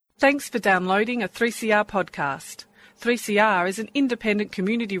Thanks for downloading a 3CR podcast. 3CR is an independent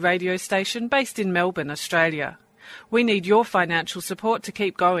community radio station based in Melbourne, Australia. We need your financial support to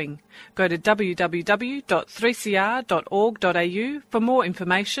keep going. Go to www.3cr.org.au for more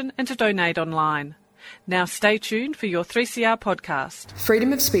information and to donate online. Now stay tuned for your 3CR podcast.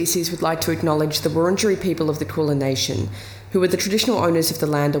 Freedom of Species would like to acknowledge the Wurundjeri people of the Kulin Nation, who are the traditional owners of the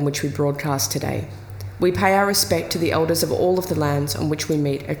land on which we broadcast today. We pay our respect to the elders of all of the lands on which we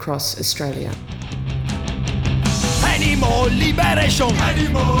meet across Australia. Animal liberation!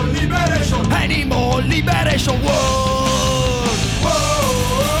 Animal liberation! Animal liberation! Whoa!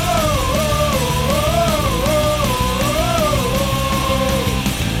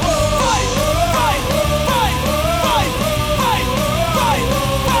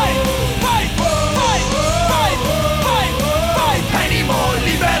 Animal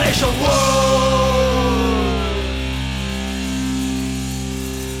liberation! Whoa!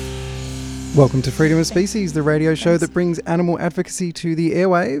 Welcome to Freedom of Species, the radio show that brings animal advocacy to the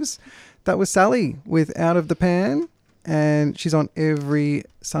airwaves. That was Sally with Out of the Pan, and she's on every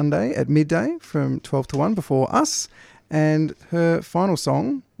Sunday at midday from 12 to 1 before us. And her final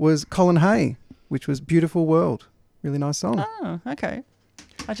song was Colin Hay, which was Beautiful World. Really nice song. Oh, okay.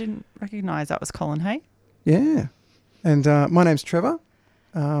 I didn't recognise that was Colin Hay. Yeah. And my name's Trevor.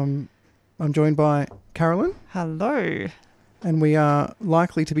 I'm joined by Carolyn. Hello. And we are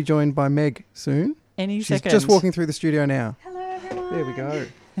likely to be joined by Meg soon. She's second. Just walking through the studio now. Hello, everyone. There we go.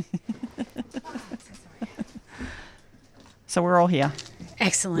 So we're all here.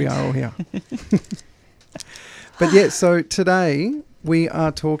 Excellent. We are all here. But yeah, so today we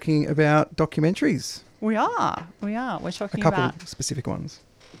are talking about documentaries. We are. We're talking A couple about specific ones.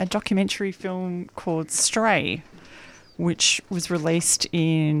 a documentary film called Stray, which was released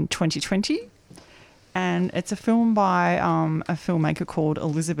in 2020. And it's a film by a filmmaker called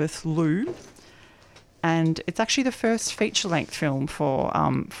Elizabeth Liu. And it's actually the first feature-length film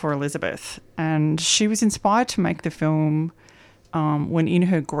for Elizabeth. And she was inspired to make the film when, in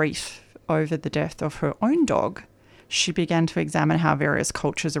her grief over the death of her own dog, she began to examine how various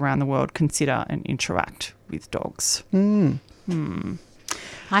cultures around the world consider and interact with dogs. I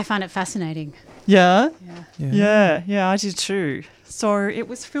find it fascinating. Yeah, I did too. So it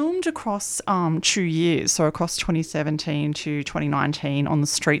was filmed across 2 years, so across 2017 to 2019 on the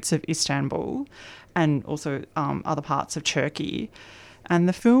streets of Istanbul and also other parts of Turkey. And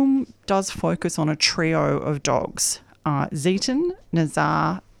the film does focus on a trio of dogs, Zeytin,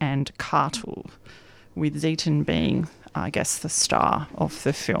 Nazar and Kartal, with Zeytin being, I guess, the star of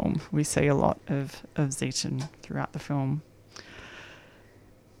the film. We see a lot of Zeytin throughout the film.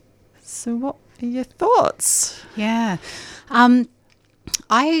 So what are your thoughts? Yeah.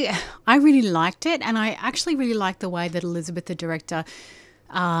 I really liked it, and I actually really liked the way that Elizabeth, the director,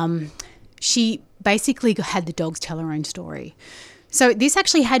 she basically had the dogs tell her own story. So this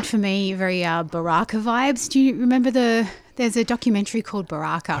actually had for me very Baraka vibes. Do you remember there's a documentary called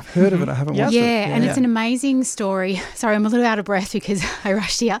Baraka? I've heard of it. I haven't watched it. Yeah, and it's an amazing story. Sorry, I'm a little out of breath because I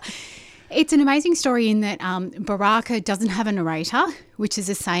rushed here. It's an amazing story in that Baraka doesn't have a narrator, which is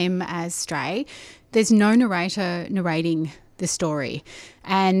the same as Stray. There's no narrator narrating the story.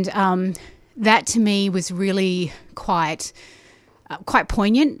 And that to me was really quite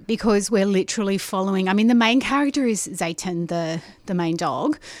poignant because we're literally following, I mean, the main character is Zeytin, the main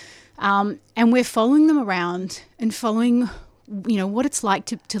dog, and we're following them around and following, you know, what it's like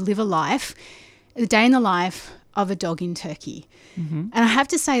to live a life, the day in the life of a dog in Turkey. Mm-hmm. And I have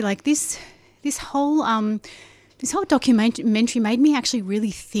to say, like, this whole documentary made me actually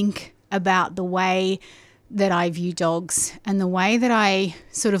really think about the way that I view dogs and the way that I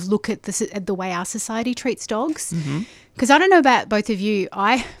sort of look at the way our society treats dogs. Because I don't know about both of you,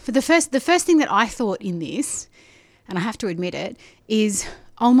 the first thing that I thought in this, and I have to admit it, is,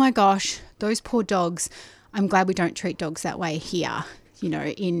 oh my gosh, those poor dogs. I'm glad we don't treat dogs that way here,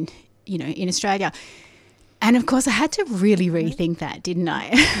 in Australia. And of course, I had to really rethink that, didn't I?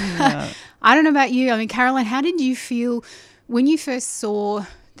 Yeah. I don't know about you. I mean, Caroline, how did you feel when you first saw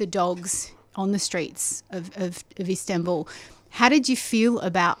the dogs on the streets of Istanbul? How did you feel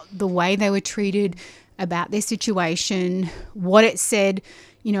about the way they were treated, about their situation, what it said,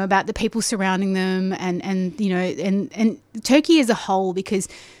 about the people surrounding them, and Turkey as a whole? Because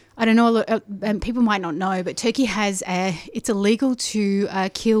I don't know, and people might not know, but Turkey it's illegal to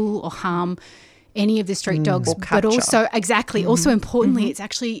kill or harm any of the street dogs, but also also importantly,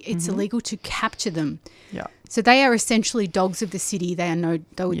 it's illegal to capture them. Yeah. So they are essentially dogs of the city. They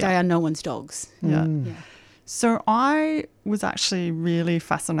are no one's dogs. Yeah. So I was actually really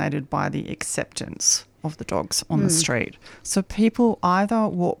fascinated by the acceptance of the dogs on the street. So people either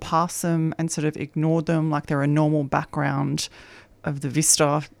walk past them and sort of ignore them like they're a normal background of the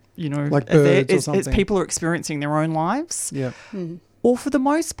vista, you know, like birds or something. As people are experiencing their own lives. Yeah. Or for the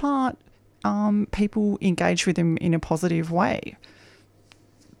most part, people engage with them in a positive way.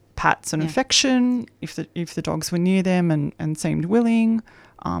 Pats and affection, if the dogs were near them and seemed willing,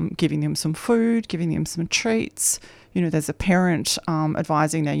 giving them some food, giving them some treats. You know, there's a parent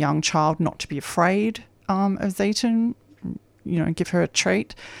advising their young child not to be afraid of Zeton, you know, give her a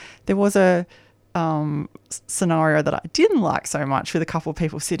treat. There was a scenario that I didn't like so much with a couple of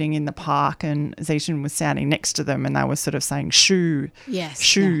people sitting in the park, and Zeton was standing next to them and they were sort of saying, shoo,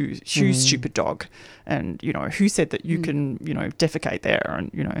 stupid dog. And, you know, who said that you can, you know, defecate there and,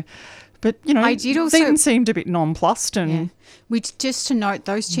 you know. But, you know, Zeton seemed a bit nonplussed. And just to note,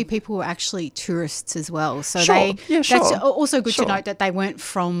 those two people were actually tourists as well. So that's also good to note that they weren't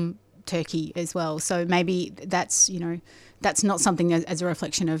from Turkey as well. So maybe that's, you know, that's not something as a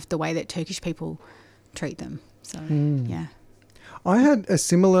reflection of the way that Turkish people treat them. So, yeah. I had a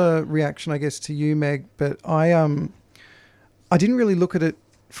similar reaction, I guess, to you, Meg, but I didn't really look at it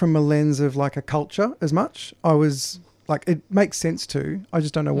from a lens of like a culture as much. I was like, it makes sense to. I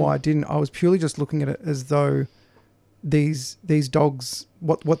just don't know why I didn't. I was purely just looking at it as though these dogs,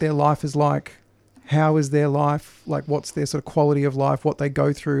 what their life is like, how is their life, like what's their sort of quality of life, what they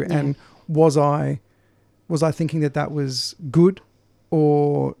go through, and was I thinking that was good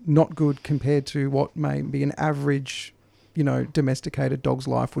or not good compared to what may be an average, you know, domesticated dog's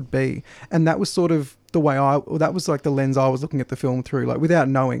life would be. And that was sort of the way that was like the lens I was looking at the film through, like without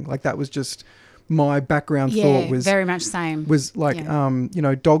knowing, like that was just my background thought was very much same. Was like, you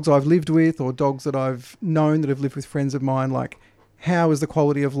know, dogs I've lived with or dogs that I've known that have lived with friends of mine, like how is the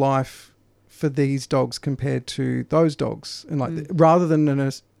quality of life for these dogs compared to those dogs? And like, rather than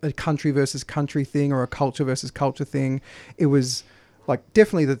a country versus country thing or a culture versus culture thing, it was like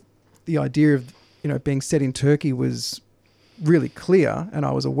definitely the idea of, you know, being set in Turkey was really clear and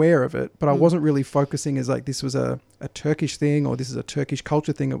I was aware of it, but I wasn't really focusing as like this was a Turkish thing or this is a Turkish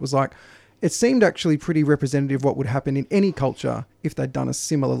culture thing. It was like, it seemed actually pretty representative of what would happen in any culture if they'd done a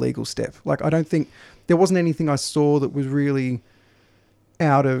similar legal step. Like, I don't think there wasn't anything I saw that was really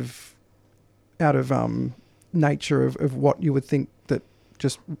out of nature of what you would think that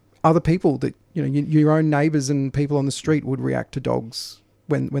just other people that, you know, your own neighbours and people on the street would react to dogs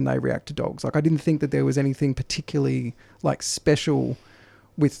when they react to dogs. Like, I didn't think that there was anything particularly like special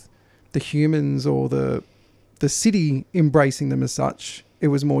with the humans or the city embracing them as such. It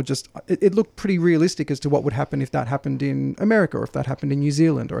was more just, it looked pretty realistic as to what would happen if that happened in America or if that happened in New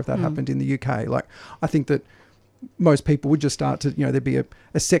Zealand or if that happened in the UK. Like, I think that most people would just start to, you know, there'd be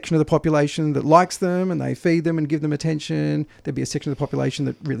a section of the population that likes them and they feed them and give them attention. There'd be a section of the population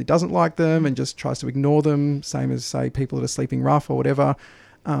that really doesn't like them and just tries to ignore them, same as, say, people that are sleeping rough or whatever.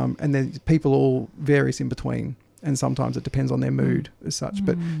 And then people all varies in between. And sometimes it depends on their mood as such.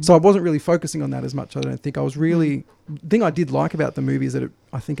 But so I wasn't really focusing on that as much. I don't think I was really, the thing I did like about the movie is that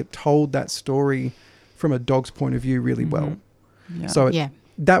I think it told that story from a dog's point of view really well. Yeah. So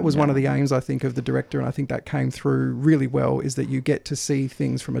that was one of the aims, I think, of the director, and I think that came through really well, is that you get to see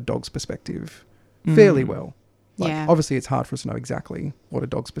things from a dog's perspective fairly well. Like, obviously it's hard for us to know exactly what a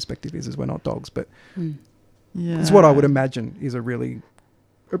dog's perspective is, as we're not dogs, but it's what I would imagine is a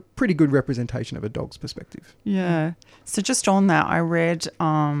pretty good representation of a dog's perspective. Yeah. So just on that, I read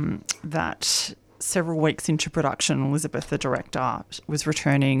that several weeks into production, Elizabeth, the director, was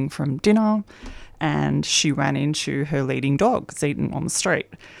returning from dinner and she ran into her leading dog, Zeton, on the street.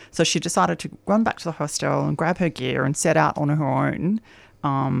 So she decided to run back to the hostel and grab her gear and set out on her own,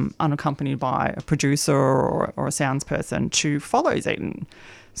 unaccompanied by a producer or a sounds person, to follow Zeton.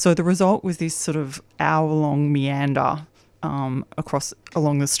 So the result was this sort of hour-long meander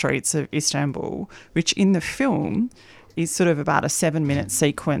along the streets of Istanbul, which in the film is sort of about a 7-minute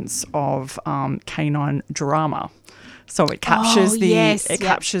sequence of canine drama. So it captures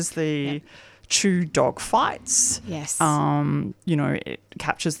captures the true dog fights. Yes. You know, it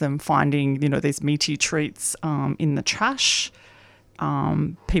captures them finding, you know, these meaty treats in the trash.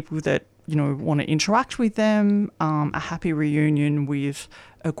 People that, you know, want to interact with them. A happy reunion with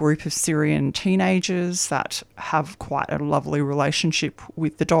a group of Syrian teenagers that have quite a lovely relationship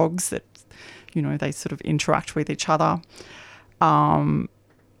with the dogs, that, you know, they sort of interact with each other. Both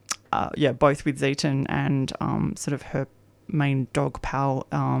with Zeton and sort of her main dog pal,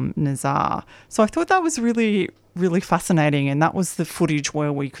 Nazar. So I thought that was really really fascinating, and that was the footage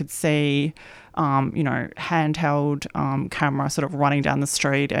where we could see, handheld camera sort of running down the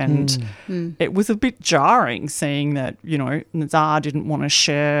street, and it was a bit jarring seeing that, Nazar didn't want to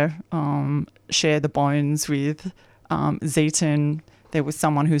share the bones with Zeton. There was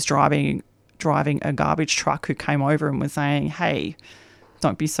someone who's driving a garbage truck who came over and was saying, hey,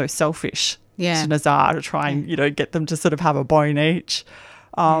 don't be so selfish to Nazar, to try and, get them to sort of have a bone each.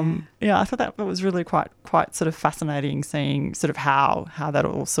 I thought that was really quite sort of fascinating, seeing sort of how that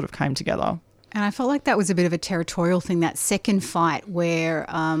all sort of came together. And I felt like that was a bit of a territorial thing, that second fight where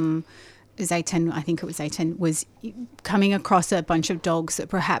Zeton was coming across a bunch of dogs that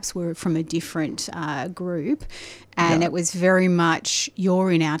perhaps were from a different group, and it was very much,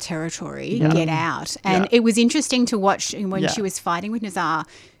 you're in our territory, get out. And it was interesting to watch when she was fighting with Nazar.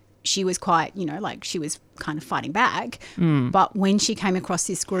 She was quite, she was kind of fighting back. But when she came across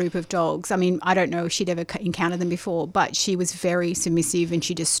this group of dogs, I mean, I don't know if she'd ever encountered them before, but she was very submissive, and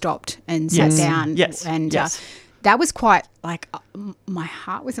she just stopped and sat down. That was quite my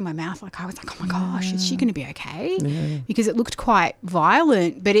heart was in my mouth. I was like, oh my gosh, is she going to be okay? Yeah. Because it looked quite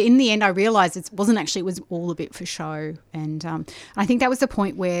violent. But in the end, I realised it was all a bit for show. And I think that was the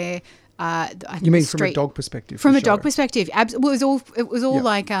point where you mean from a dog perspective? From a dog perspective, it was all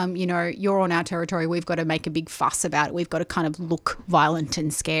like, you're on our territory. We've got to make a big fuss about it. We've got to kind of look violent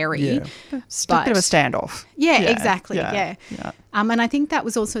and scary. Yeah, it's a bit of a standoff. Yeah, exactly. Yeah. And I think that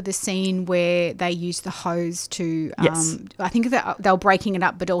was also the scene where they used the hose to. I think that they were breaking it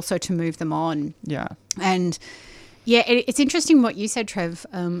up, but also to move them on. Yeah. And it's interesting what you said, Trev,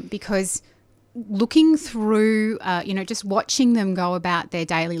 because looking through, just watching them go about their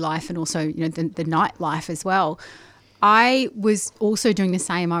daily life, and also, the night life as well, I was also doing the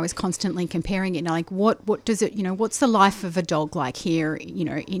same. I was constantly comparing it, what does it, what's the life of a dog like here,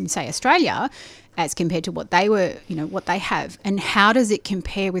 in, say, Australia, as compared to what they were, what they have, and how does it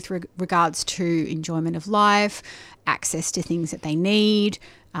compare with regards to enjoyment of life, access to things that they need,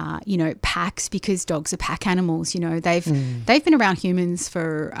 packs, because dogs are pack animals. They've been around humans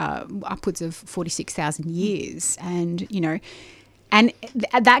for upwards of 46,000 years, and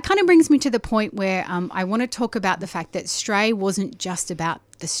that kind of brings me to the point where I want to talk about the fact that Stray wasn't just about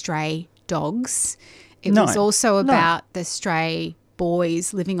the stray dogs. It was also about the stray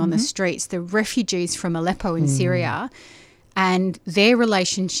boys living on the streets, the refugees from Aleppo in Syria, and their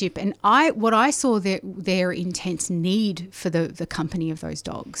relationship, and what I saw their intense need for the company of those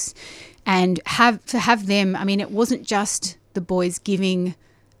dogs, and have them. I mean, it wasn't just the boys giving,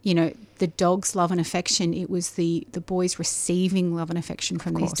 the dogs love and affection. It was the boys receiving love and affection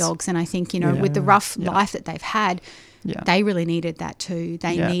from these dogs. And I think, with the rough life that they've had, they really needed that too.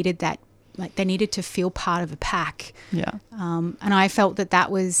 They needed that, they needed to feel part of a pack. Yeah. And I felt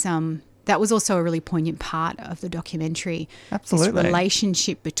that was also a really poignant part of the documentary. Absolutely. This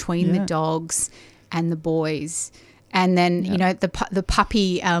relationship between the dogs and the boys. And then, the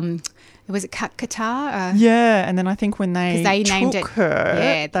puppy, was it Qatar? And then I think when they named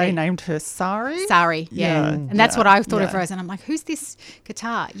her, they named her Sari. Sari, and that's what I thought of her as. And I'm like, who's this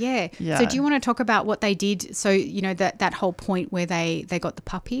Qatar? Yeah. So do you want to talk about what they did? So, that whole point where they got the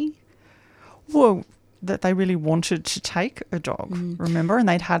puppy? Well, that they really wanted to take a dog, remember? And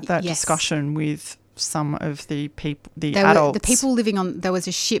they'd had that discussion with some of the people, adults. The people living on, there was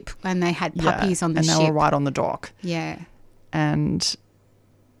a ship and they had puppies on the ship. And they were right on the dock. Yeah. And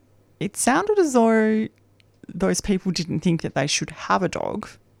it sounded as though those people didn't think that they should have a dog.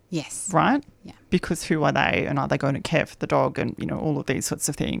 Yes. Right? Yeah. Because who are they, and are they going to care for the dog, and, all of these sorts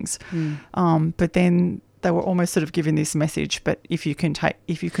of things. But then they were almost sort of given this message, but if you can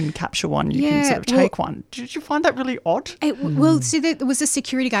capture one, you can sort of take one. Did you find that really odd? Well, see, there was a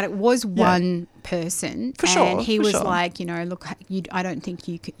security guard. It was one person, for sure, and he was like, look, I don't think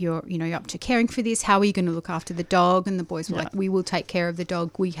you're up to caring for this. How are you going to look after the dog? And the boys were like, we will take care of the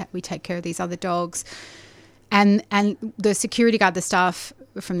dog. We take care of these other dogs. And the security guard, the staff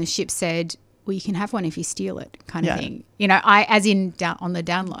from the ship said, well, you can have one if you steal it, kind of thing. As in on the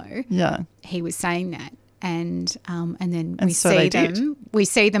down low. Yeah, he was saying that. And then we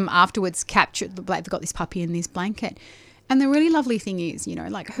see them afterwards captured. They've got this puppy in this blanket. And the really lovely thing is,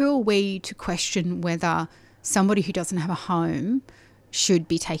 who are we to question whether somebody who doesn't have a home should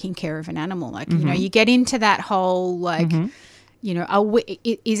be taking care of an animal? You get into that whole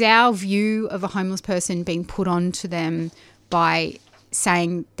is our view of a homeless person being put onto them by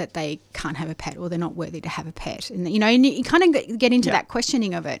saying that they can't have a pet or they're not worthy to have a pet? And, and you kind of get into that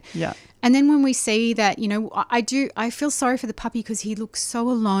questioning of it. Yeah. And then when we see that, I feel sorry for the puppy because he looks so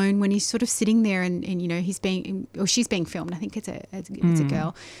alone when he's sort of sitting there and she's being filmed. I think it's a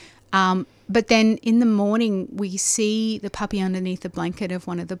girl. But then in the morning, we see the puppy underneath the blanket of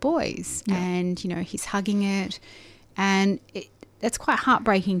one of the boys, and, you know, he's hugging it. And that's quite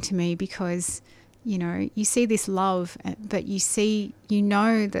heartbreaking to me because, you know, you see this love, but you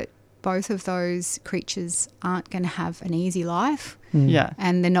know that both of those creatures aren't going to have an easy life. Yeah.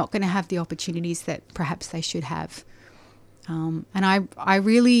 And they're not going to have the opportunities that perhaps they should have. And I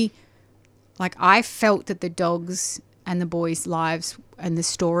really, like, I felt that the dogs and the boys' lives and the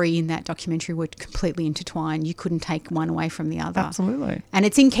story in that documentary were completely intertwined. You couldn't take one away from the other. Absolutely. And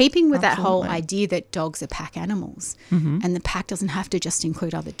it's in keeping with that Absolutely. whole idea that dogs are pack animals. And the pack doesn't have to just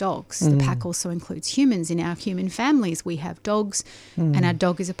include other dogs. The pack also includes humans. In our human families, we have dogs, and our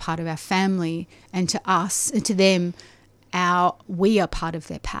dog is a part of our family. And to us, and to them, we are part of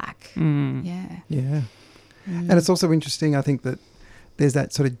their pack. Yeah. Yeah. And it's also interesting, I think, that there's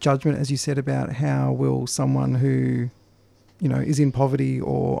that sort of judgment, as you said, about how will someone who, you know, is in poverty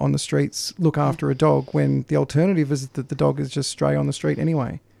or on the streets look after a dog when the alternative is that the dog is just stray on the street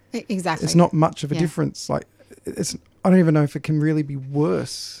anyway. Exactly. It's not much of a difference. Like, I don't even know if it can really be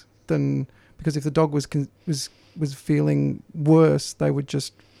worse than, because if the dog was feeling worse, they would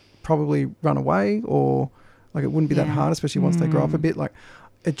just probably run away, or like it wouldn't be that hard, especially once they grow up a bit. Like,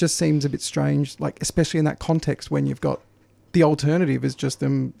 it just seems a bit strange, like especially in that context when you've got the alternative is just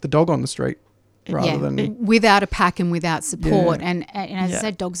the dog on the street rather than without a pack and without support. Yeah. And as I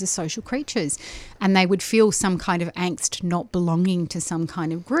said, dogs are social creatures, and they would feel some kind of angst not belonging to some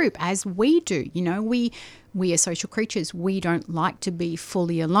kind of group, as we do. You know, we are social creatures. We don't like to be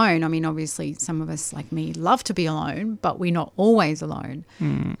fully alone. I mean, obviously, some of us, like me, love to be alone, but we're not always alone.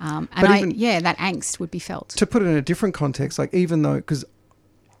 And that angst would be felt. To put it in a different context, like even though, because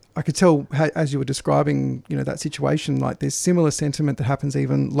I could tell as you were describing, you know, that situation, like there's similar sentiment that happens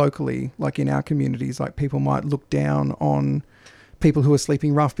even locally, like in our communities. Like people might look down on people who are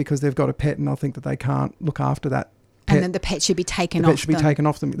sleeping rough because they've got a pet and they'll think that they can't look after that pet. And then the pet should be taken off them. The pet should be taken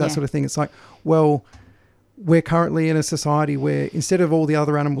off them, that sort of thing. It's like, well, we're currently in a society where instead of all the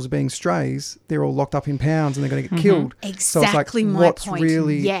other animals being strays, they're all locked up in pounds and they're going to get killed. Exactly. So it's like, my what's point.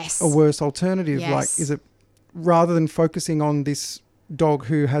 really a worse alternative? Yes. Like, is it rather than focusing on this dog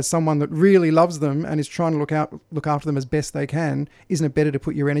who has someone that really loves them and is trying to look after them as best they can, isn't it better to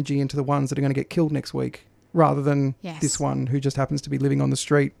put your energy into the ones that are going to get killed next week rather than this one who just happens to be living on the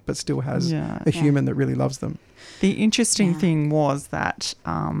street but still has a human that really loves them? The interesting thing was that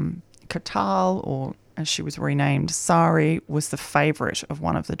Katal, or as she was renamed, Sari, was the favourite of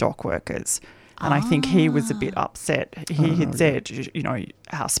one of the dock workers. And I think he was a bit upset. He had said, you know,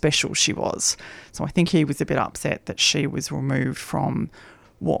 how special she was. So I think he was a bit upset that she was removed from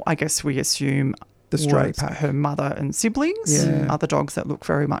what I guess we assume the stray pack, her mother and siblings, other dogs that look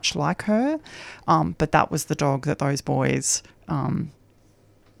very much like her. But that was the dog that those boys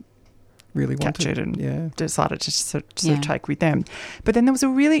really captured and decided to sort of take with them. But then there was a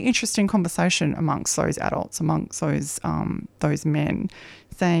really interesting conversation amongst those adults, amongst those men,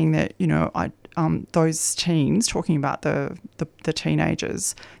 saying that, you know, those teens, talking about the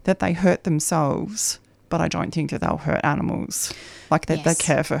teenagers, that they hurt themselves, but I don't think that they'll hurt animals. Like that they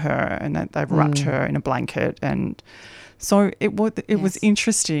care for her and that they've wrapped her in a blanket. And so it was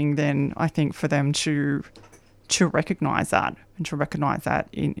interesting then, I think, for them to recognise that and to recognise that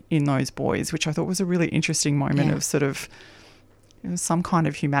in those boys, which I thought was a really interesting moment of sort of, you know, some kind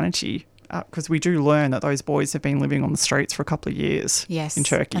of humanity. Because we do learn that those boys have been living on the streets for a couple of years in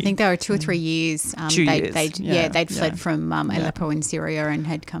Turkey. I think they were 2 or 3 years. They'd fled from Aleppo in Syria and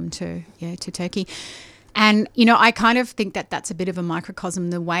had come to Turkey. And, you know, I kind of think that that's a bit of a microcosm,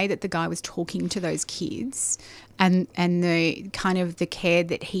 the way that the guy was talking to those kids and the kind of the care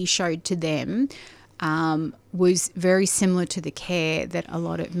that he showed to them was very similar to the care that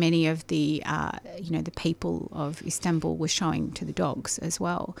many of the the people of Istanbul were showing to the dogs as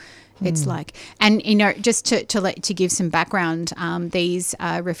well. It's like, and you know, just to give some background, these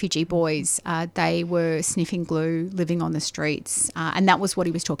refugee boys, they were sniffing glue, living on the streets, and that was what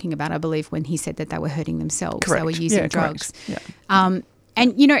he was talking about, I believe, when he said that they were hurting themselves. Correct. They were using drugs. Yeah.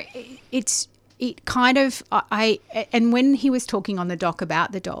 And you know, and when he was talking on the doc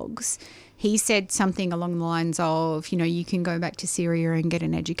about the dogs, he said something along the lines of, you know, you can go back to Syria and get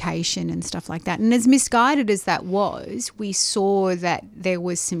an education and stuff like that. And as misguided as that was, we saw that there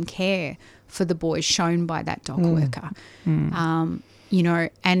was some care for the boys shown by that dock worker. You know,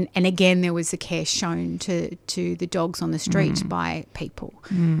 and again, there was the care shown to the dogs on the street by people.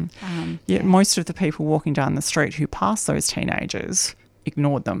 Most of the people walking down the street who passed those teenagers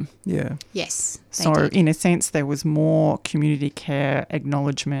ignored them. Yeah. Yes. So in a sense, there was more community care,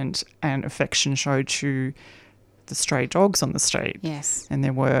 acknowledgement and affection showed to the stray dogs on the street. Yes. And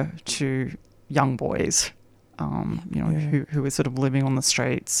there were 2 young boys, who were sort of living on the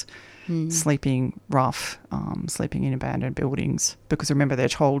streets, sleeping rough, sleeping in abandoned buildings. Because remember, they're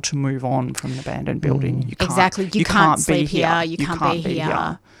told to move on from an abandoned building. You can't, You can't sleep here. You can't be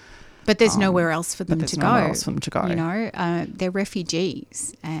here. But there's nowhere else for them to go. Nowhere else for them to go. You know, they're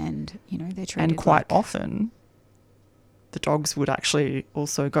refugees, and they're treated. And quite often, the dogs would actually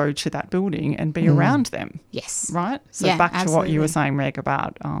also go to that building and be around them. Yes. Right? So Yeah, back to what you were absolutely. saying, Meg,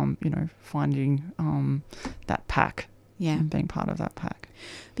 about, finding that pack Yeah. and being part of that pack.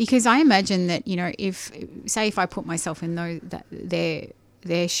 Because I imagine that, if I put myself in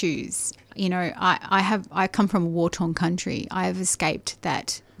their shoes, I come from a war-torn country. I have escaped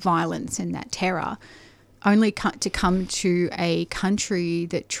that violence and that terror, only to come to a country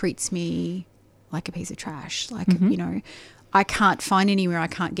that treats me like a piece of trash. Like, I can't find anywhere. I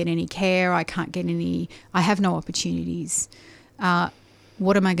can't get any care. I have no opportunities.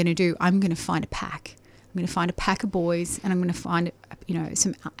 What am I going to do? I'm going to find a pack. I'm going to find a pack of boys, and I'm going to find,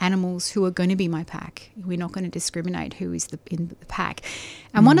 some animals who are going to be my pack. We're not going to discriminate who is in the pack.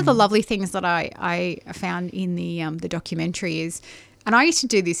 And one of the lovely things that I found in the documentary is, and I used to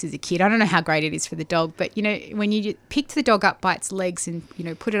do this as a kid. I don't know how great it is for the dog, but, when you picked the dog up by its legs and,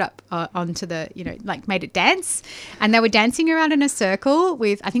 put it up onto the, made it dance, and they were dancing around in a circle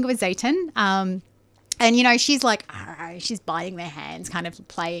with, I think it was Zayton. And, she's like, she's biting their hands, kind of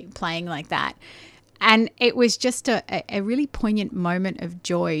playing like that. And it was just a really poignant moment of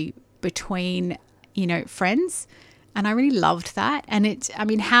joy between, friends. And I really loved that.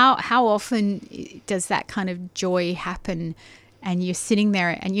 And how often does that kind of joy happen, and you're sitting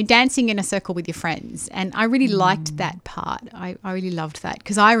there and you're dancing in a circle with your friends? And I really liked that part. I really loved that,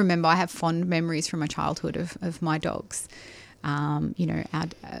 because I remember I have fond memories from my childhood of my dogs. Our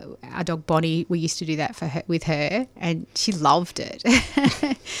dog Bonnie, we used to do that with her, and she loved it.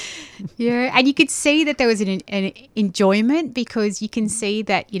 Yeah, and you could see that there was an enjoyment, because you can see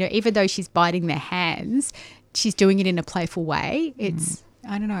that, even though she's biting their hands, she's doing it in a playful way. It's,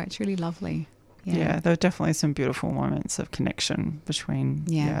 I don't know, it's really lovely. Yeah, there were definitely some beautiful moments of connection between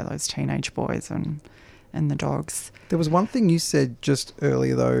those teenage boys and the dogs. There was one thing you said just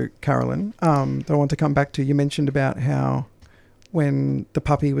earlier, though, Carolyn, that I want to come back to. You mentioned about how when the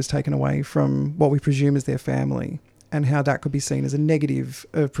puppy was taken away from what we presume is their family, and how that could be seen as a negative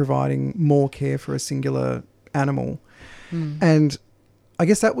of providing more care for a singular animal. And I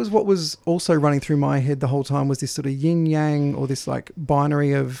guess that was what was also running through my head the whole time, was this sort of yin-yang, or this like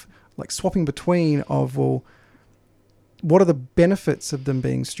binary of like swapping between of, well, what are the benefits of them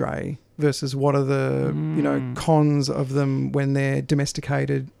being stray versus what are the, cons of them when they're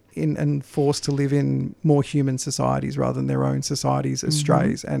domesticated and forced to live in more human societies rather than their own societies as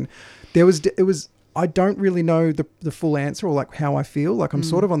strays. And it was I don't really know the full answer, or like how I feel. Like I'm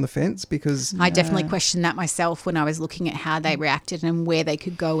sort of on the fence, because I definitely questioned that myself when I was looking at how they reacted and where they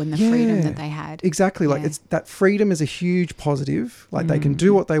could go and the freedom that they had. Exactly. Like it's that freedom is a huge positive. Like they can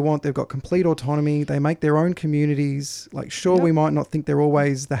do what they want. They've got complete autonomy. They make their own communities. Like sure, we might not think they're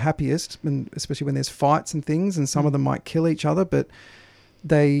always the happiest, and especially when there's fights and things, and some of them might kill each other, but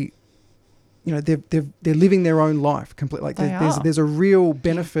they, they're living their own life completely. Like there's a real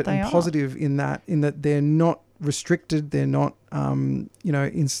benefit and positive in that they're not restricted, they're not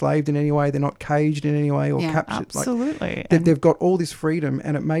enslaved in any way, they're not caged in any way or captured. Absolutely. Like, they've got all this freedom,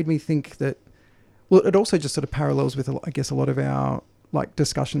 and it made me think that, well, it also just sort of parallels with, I guess, a lot of our like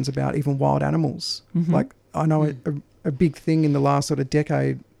discussions about even wild animals. Like I know a big thing in the last sort of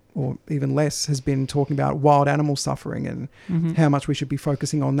decade or even less has been talking about wild animal suffering and how much we should be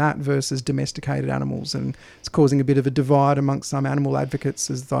focusing on that versus domesticated animals. And it's causing a bit of a divide amongst some animal advocates,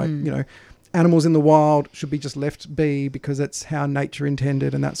 as like, animals in the wild should be just left be because it's how nature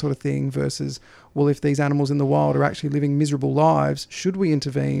intended and that sort of thing, versus, well, if these animals in the wild are actually living miserable lives, should we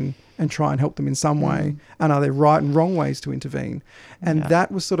intervene and try and help them in some way? And are there right and wrong ways to intervene? And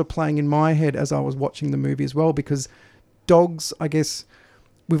that was sort of playing in my head as I was watching the movie as well, because dogs, I guess,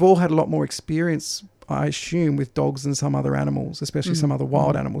 we've all had a lot more experience, I assume, with dogs than some other animals, especially some other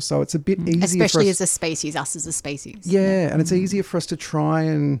wild animals. So it's a bit easier especially for as a species, us as a species. Yeah, and it's easier for us to try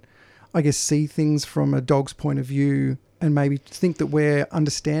and, I guess, see things from a dog's point of view, and maybe think that we're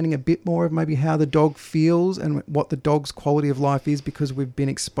understanding a bit more of maybe how the dog feels and what the dog's quality of life is, because we've been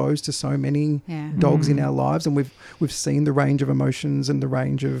exposed to so many dogs in our lives, and we've seen the range of emotions and the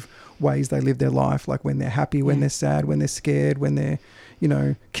range of ways they live their life, like when they're happy, when they're sad, when they're scared, when they're,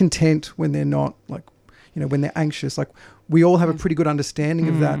 content, when they're not, like, when they're anxious. Like we all have a pretty good understanding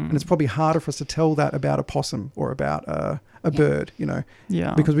of that, and it's probably harder for us to tell that about a possum or about a bird, you know,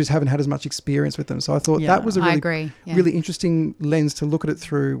 because we just haven't had as much experience with them. So I thought that was a really interesting lens to look at it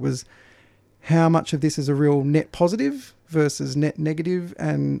through, was how much of this is a real net positive versus net negative,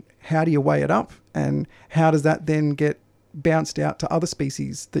 and how do you weigh it up, and how does that then get bounced out to other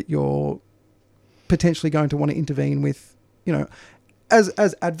species that you're potentially going to want to intervene with, you know, as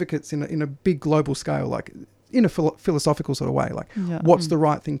advocates in a big global scale, like in a philosophical sort of way, like what's the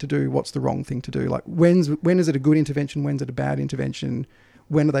right thing to do, what's the wrong thing to do, like when is it a good intervention, when's it a bad intervention,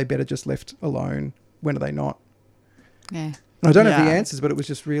 when are they better just left alone, when are they not? And I don't have the answers, but it was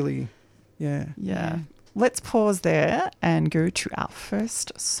just really Let's pause there and go to our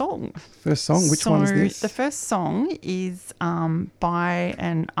first song. Which one is this? The first song is by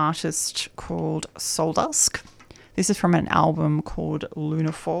an artist called Soldusk. This is from an album called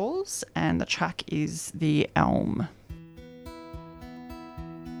Lunar Falls, and the track is The Elm.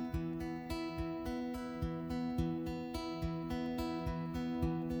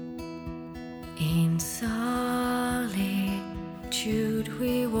 In solitude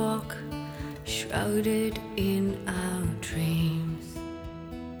we walk, shrouded in our dreams,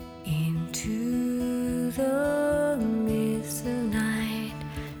 into the midst of night,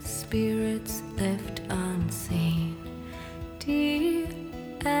 spirits left unseen. Dear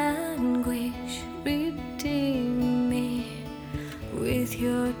anguish, redeem me with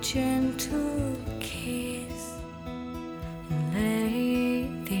your gentle kiss, and lay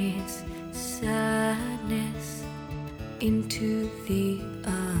this sadness into the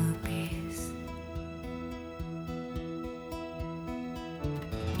abyss.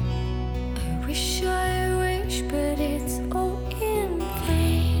 I wish, but it's all in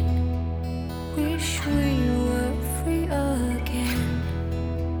vain. Wish we were free again,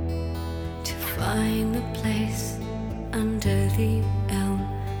 to find the place under the elm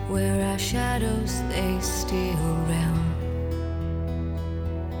where our shadows they still realm.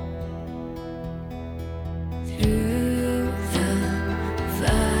 Through the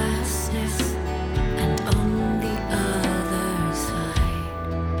vastness and on the other side,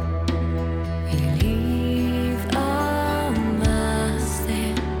 we leave our masks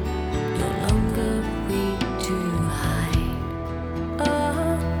there, no longer we to hide.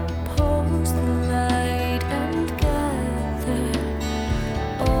 Oppose the light and gather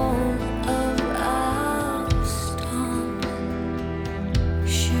all of our storms.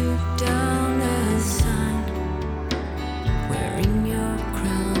 Shoot down the sun, wearing your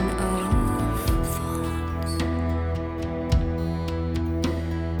crown of thorns.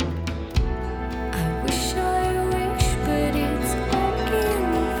 I wish, but it's all in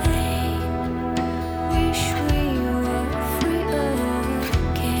vain. Wish we were free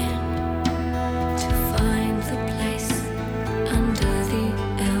again, to find the place under the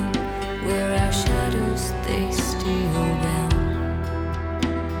elm where our shadows they still realm.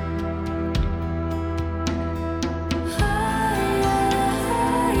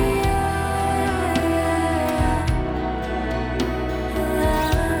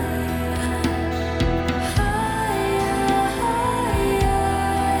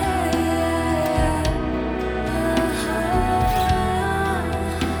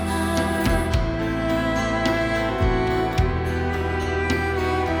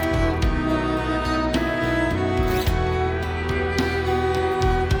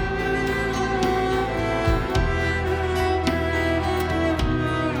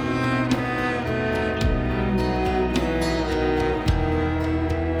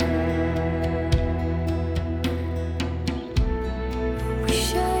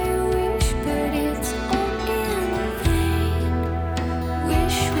 Wish, but it's all in vain.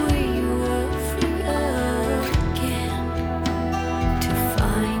 Wish we were free again, to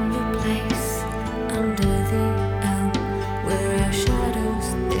find the place under the elm where our shadows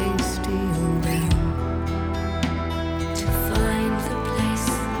they still realm. To find the place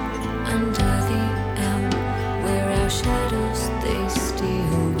under the elm where our shadows they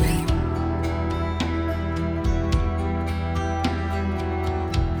still realm.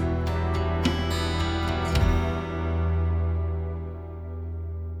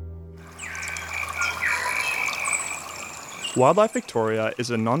 Wildlife Victoria is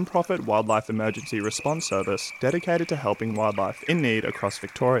a non-profit wildlife emergency response service dedicated to helping wildlife in need across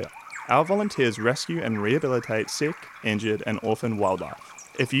Victoria. Our volunteers rescue and rehabilitate sick, injured and orphaned wildlife.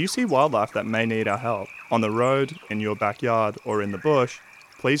 If you see wildlife that may need our help, on the road, in your backyard or in the bush,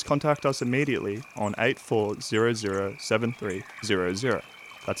 please contact us immediately on 8400 7300.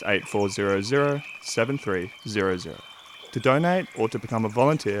 That's 8400 7300. To donate or to become a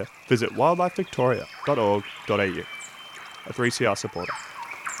volunteer, visit wildlifevictoria.org.au. a 3CR supporter.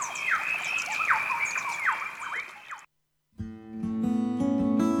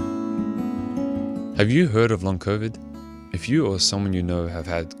 Have you heard of long COVID? If you or someone you know have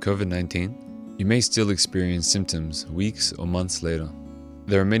had COVID-19, you may still experience symptoms weeks or months later.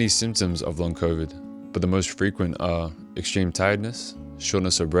 There are many symptoms of long COVID, but the most frequent are extreme tiredness,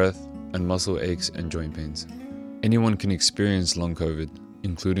 shortness of breath, and muscle aches and joint pains. Anyone can experience long COVID,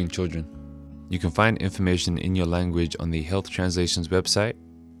 including children. You can find information in your language on the Health Translations website,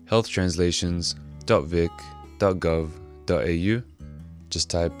 healthtranslations.vic.gov.au. Just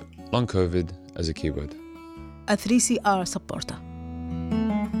type long COVID as a keyword. A 3CR supporter.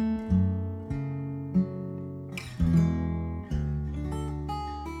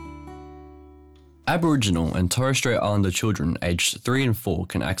 Aboriginal and Torres Strait Islander children aged 3 and 4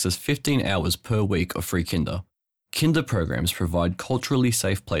 can access 15 hours per week of free kinder. Kinder programs provide culturally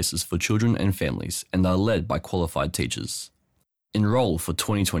safe places for children and families and are led by qualified teachers. Enrol for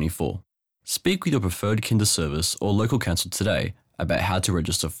 2024. Speak with your preferred kinder service or local council today about how to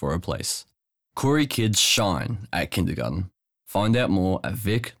register for a place. Koori kids shine at kindergarten. Find out more at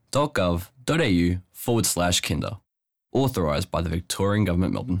vic.gov.au/kinder. Authorised by the Victorian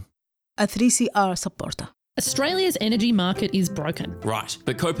Government, Melbourne. A 3CR supporter. Australia's energy market is broken. Right,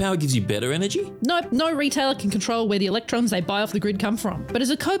 but CoPower gives you better energy? Nope, no retailer can control where the electrons they buy off the grid come from. But as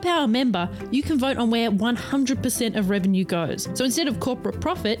a CoPower member, you can vote on where 100% of revenue goes. So instead of corporate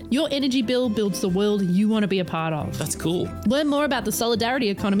profit, your energy bill builds the world you want to be a part of. That's cool. Learn more about the solidarity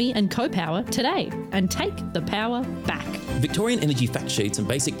economy and CoPower today and take the power back. Victorian energy fact sheets and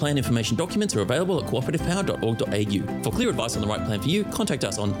basic plan information documents are available at cooperativepower.org.au. For clear advice on the right plan for you, contact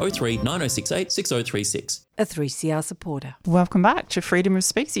us on 03 9068 6036. A 3CR supporter. Welcome back to Freedom of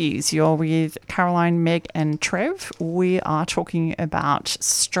Species. You're with Caroline, Meg and Trev. We are talking about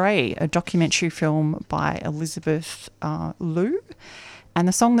Stray, a documentary film by Elizabeth Liu. And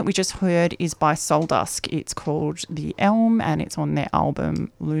the song that we just heard is by Soul Dusk. It's called The Elm and it's on their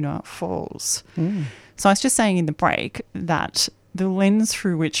album Lunar Falls. So I was just saying in the break that the lens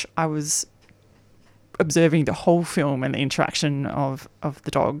through which I was observing the whole film and the interaction of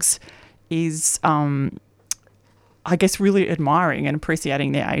the dogs is, I guess, really admiring and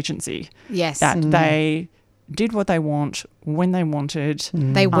appreciating their agency. Yes. That they did what they want when they wanted.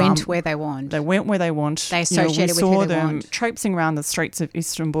 They went where they want. They went where they want. They associated with who they We saw them want. traipsing around the streets of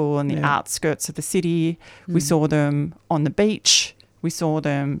Istanbul and the outskirts of the city. We saw them on the beach. We saw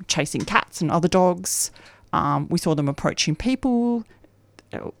them chasing cats and other dogs. We saw them approaching people,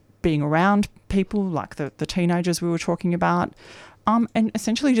 being around people like the teenagers we were talking about, and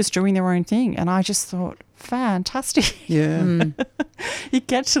essentially just doing their own thing. And I just thought, fantastic. Yeah. You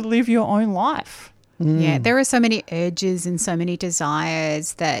get to live your own life. Yeah, there are so many urges and so many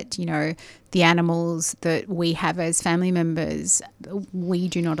desires that, you know, the animals that we have as family members, we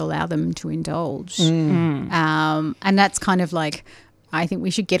do not allow them to indulge. And that's kind of like, I think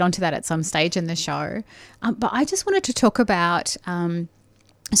we should get onto that at some stage in the show. But I just wanted to talk about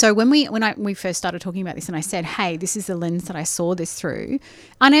so when we first started talking about this and I said, hey, this is the lens that I saw this through,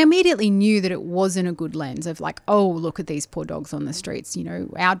 and I immediately knew that it wasn't a good lens of like, oh, look at these poor dogs on the streets, you know,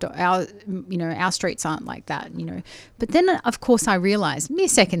 our streets aren't like that, you know. But then, of course, I realised mere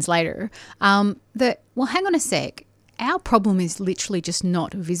seconds later that, well, hang on a sec, our problem is literally just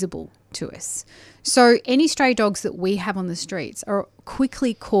not visible to us. So any stray dogs that we have on the streets are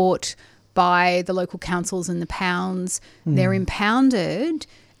quickly caught by the local councils and the pounds. They're impounded,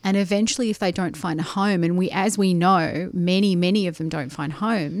 and eventually if they don't find a home, and as we know, many of them don't find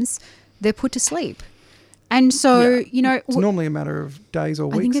homes, they're put to sleep. And so, you know, it's normally a matter of days or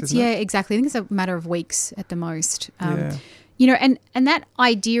weeks. I think it's, isn't it? exactly. I think it's a matter of weeks at the most. You know, and that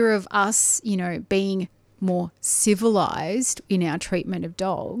idea of us, you know, being more civilized in our treatment of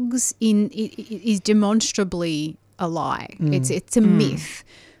dogs is demonstrably a lie. It's a myth.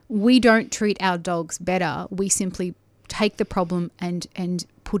 We don't treat our dogs better. We simply take the problem and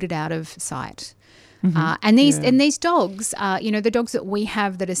put it out of sight. And these dogs, you know, the dogs that we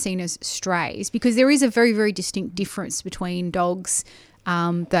have that are seen as strays, because there is a very, very distinct difference between dogs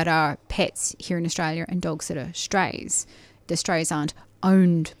that are pets here in Australia and dogs that are strays. The strays aren't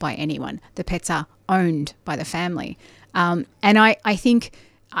owned by anyone. The pets are owned by the family. And I think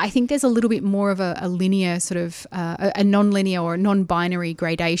there's a little bit more of a linear sort of a non-linear or a non-binary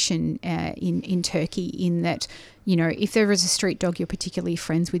gradation in Turkey, in that, you know, if there is a street dog you're particularly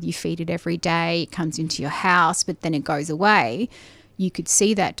friends with, you feed it every day, it comes into your house, but then it goes away, you could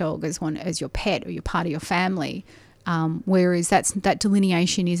see that dog as your pet or you're part of your family. Whereas that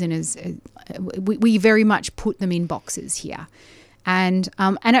delineation isn't as we very much put them in boxes here. And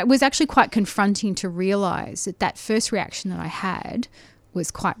it was actually quite confronting to realise that first reaction that I had was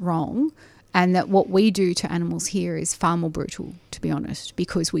quite wrong, and that what we do to animals here is far more brutal, to be honest,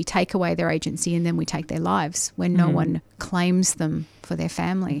 because we take away their agency and then we take their lives when no one claims them for their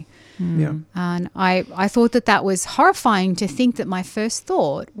family. Yeah. And I thought that was horrifying to think that my first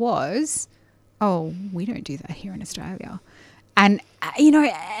thought was, oh, we don't do that here in Australia. And,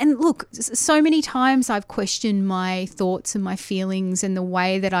 and look, so many times I've questioned my thoughts and my feelings and the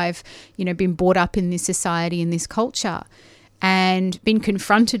way that I've, been brought up in this society and this culture, and been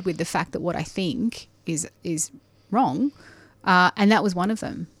confronted with the fact that what I think is wrong. And that was one of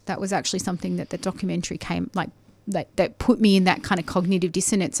them. That was actually something that the documentary that put me in that kind of cognitive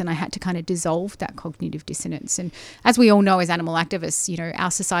dissonance, and I had to kind of dissolve that cognitive dissonance. And as we all know, as animal activists,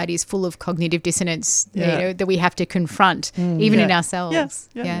 our society is full of cognitive dissonance that we have to confront, even in ourselves. Yes.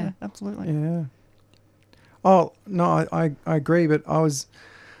 Yeah, absolutely. Yeah. Oh, no, I agree, but I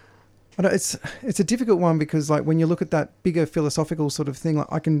know it's a difficult one because, like, when you look at that bigger philosophical sort of thing, like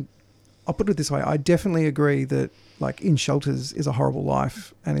I'll put it this way, I definitely agree that, like, in shelters is a horrible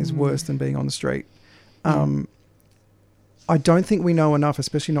life and is worse than being on the street. I don't think we know enough,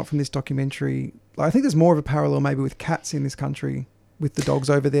 especially not from this documentary. Like, I think there's more of a parallel maybe with cats in this country with the dogs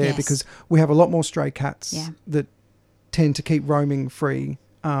over there, because we have a lot more stray cats that tend to keep roaming free,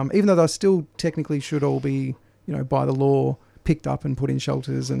 even though they still technically should all be, by the law, picked up and put in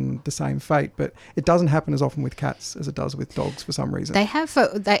shelters and the same fate. But it doesn't happen as often with cats as it does with dogs for some reason. They have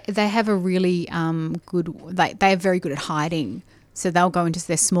a really good. They are very good at hiding. So they'll go into,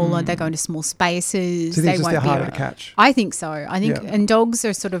 they're smaller, they go into small spaces. So they're harder to catch? I think so. And dogs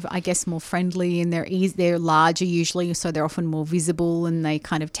are sort of, I guess, more friendly, and they're larger usually, so they're often more visible, and they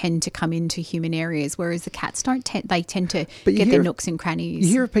kind of tend to come into human areas, whereas the cats don't tend to get their nooks and crannies.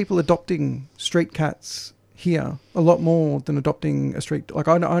 You hear of people adopting street cats here a lot more than adopting a street. Like,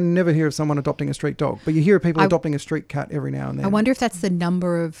 I never hear of someone adopting a street dog, but you hear of people adopting a street cat every now and then. I wonder if that's the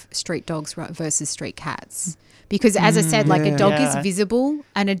number of street dogs versus street cats. Because, as I said, like, a dog is visible,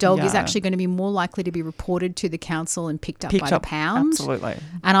 and a dog is actually going to be more likely to be reported to the council and picked up by the pound. Absolutely.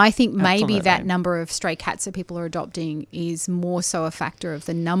 And I think maybe that number of stray cats that people are adopting is more so a factor of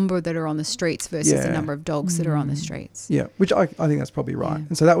the number that are on the streets versus the number of dogs that are on the streets. Yeah, which I think that's probably right.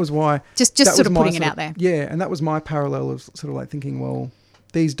 And so that was why... Just sort of putting it out there. Yeah, and that was my parallel of sort of like thinking, well,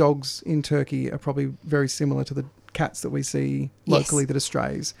 these dogs in Turkey are probably very similar to the cats that we see locally that are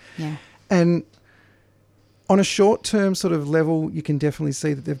strays. Yeah. And... on a short-term sort of level, you can definitely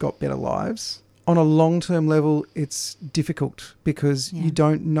see that they've got better lives. On a long-term level, it's difficult because you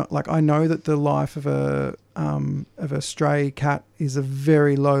don't know. Like, I know that the life of a stray cat is a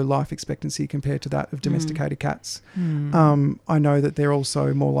very low life expectancy compared to that of domesticated cats. I know that they're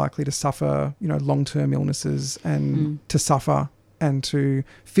also more likely to suffer, long-term illnesses and to suffer and to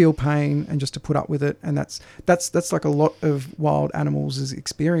feel pain and just to put up with it. And that's like a lot of wild animals'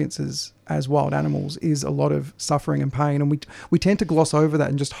 experiences as wild animals, is a lot of suffering and pain. And we tend to gloss over that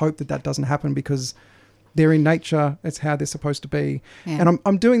and just hope that doesn't happen because they're in nature. It's how they're supposed to be. Yeah. And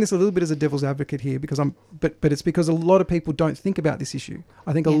I'm doing this a little bit as a devil's advocate here because but it's because a lot of people don't think about this issue.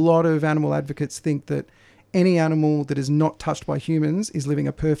 I think a lot of animal advocates think that any animal that is not touched by humans is living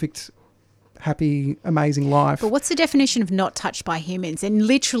a perfect, happy, amazing life. But what's the definition of not touched by humans? And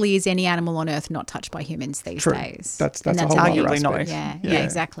literally, is any animal on earth not touched by humans these days? That's a whole other aspect. Yeah,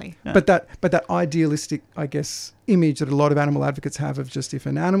 exactly. Yeah. But that idealistic, I guess, image that a lot of animal advocates have of just if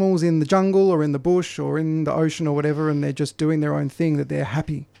an animal's in the jungle or in the bush or in the ocean or whatever, and they're just doing their own thing, that they're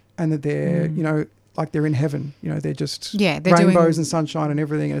happy and that they're, like they're in heaven. They're just rainbows and sunshine and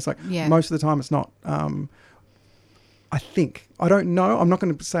everything. And it's like most of the time it's not. I think. I don't know. I'm not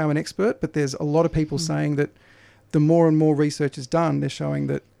going to say I'm an expert, but there's a lot of people saying that the more and more research is done, they're showing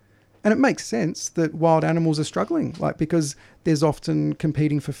that, and it makes sense that wild animals are struggling, like, because there's often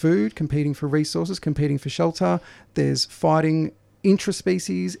competing for food, competing for resources, competing for shelter. There's fighting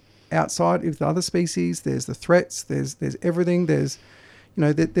intraspecies outside of the other species. There's the threats. There's everything. There's,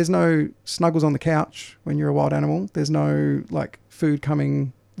 there's no snuggles on the couch when you're a wild animal. There's no, like, food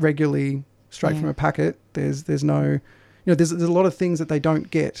coming regularly straight from a packet. There's no... there's a lot of things that they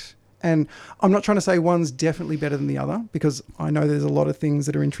don't get. And I'm not trying to say one's definitely better than the other, because I know there's a lot of things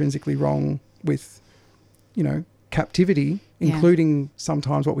that are intrinsically wrong with, captivity, including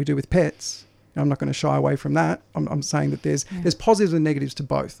sometimes what we do with pets. I'm not going to shy away from that. I'm saying that there's positives and negatives to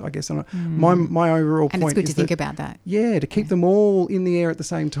both, I guess. And my overall point is, and it's good to think about that. Yeah, to keep them all in the air at the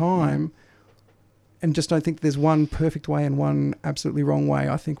same time, and just don't think there's one perfect way and one absolutely wrong way.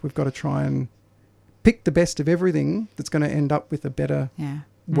 I think we've got to try and pick the best of everything that's going to end up with a better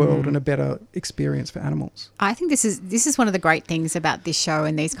world and a better experience for animals. I think this is one of the great things about this show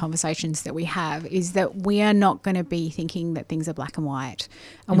and these conversations that we have is that we are not going to be thinking that things are black and white,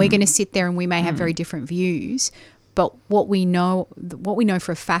 and we're going to sit there and we may have very different views, but what we know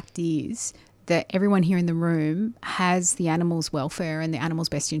for a fact is that everyone here in the room has the animal's welfare and the animal's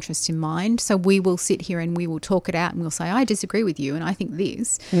best interests in mind. So we will sit here and we will talk it out and we'll say, I disagree with you and I think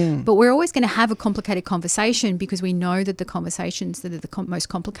this. But we're always going to have a complicated conversation because we know that the conversations that are the most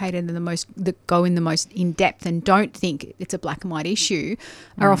complicated and that go in the most in-depth and don't think it's a black and white issue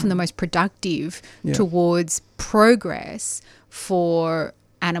are often the most productive towards progress for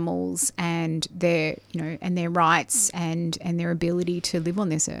animals and their rights and their ability to live on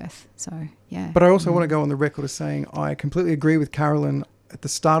this earth. So yeah. But I also want to go on the record as saying I completely agree with Carolyn. At the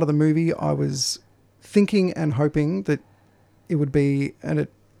start of the movie, I was thinking and hoping that it would be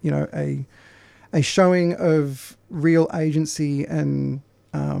a showing of real agency and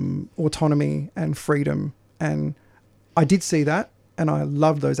autonomy and freedom, and I did see that, and I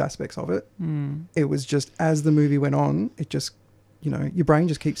loved those aspects of it. It was just as the movie went on, it just your brain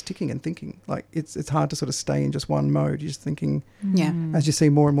just keeps ticking and thinking. Like it's hard to sort of stay in just one mode. You're just thinking as you see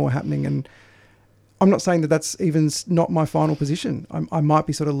more and more happening. And I'm not saying that that's even not my final position. I might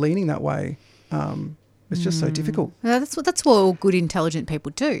be sort of leaning that way. It's just so difficult. Well, that's what all good, intelligent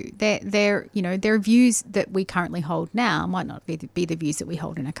people do. Their views that we currently hold now might not be the views that we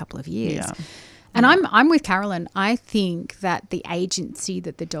hold in a couple of years. Yeah. And I'm with Carolyn. I think that the agency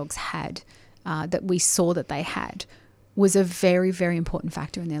that the dogs had, that we saw that they had, was a very, very important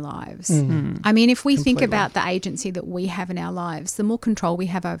factor in their lives. I mean, if we think about the agency that we have in our lives, the more control we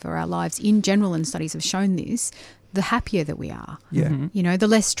have over our lives in general, and studies have shown this, the happier that we are. Yeah. The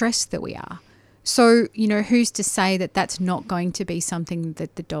less stressed that we are. So, who's to say that that's not going to be something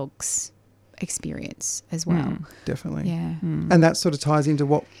that the dogs experience as well? Definitely. Yeah. And that sort of ties into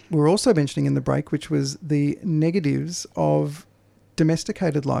what we were also mentioning in the break, which was the negatives of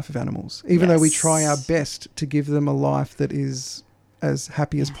domesticated life of animals. Even though we try our best to give them a life that is as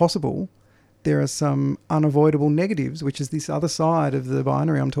happy as possible, there are some unavoidable negatives, which is this other side of the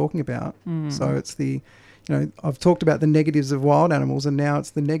binary I'm talking about. So it's I've talked about the negatives of wild animals, and now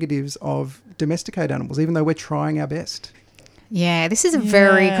it's the negatives of domesticated animals, even though we're trying our best. Yeah, this is a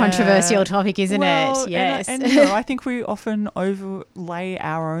very controversial topic, isn't it? Yes. And I think we often overlay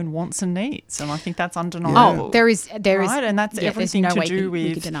our own wants and needs, and I think that's undeniable. Oh, there is, right? And that's everything to do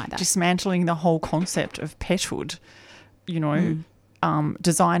with that. dismantling the whole concept of pethood.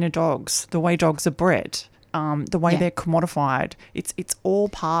 Designer dogs, the way dogs are bred, the way they're commodified. It's all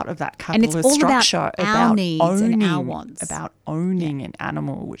part of that capitalist and it's all structure about our needs and our wants. About owning an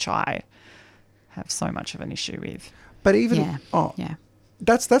animal, which I have so much of an issue with. But even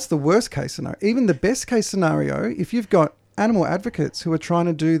that's the worst case scenario. Even the best case scenario, if you've got animal advocates who are trying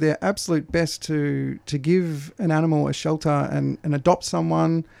to do their absolute best to give an animal a shelter and adopt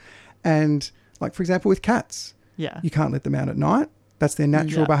someone, and like for example with cats, you can't let them out at night. That's their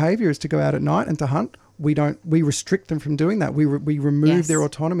natural behaviour, is to go out at night and to hunt. We restrict them from doing that. We remove their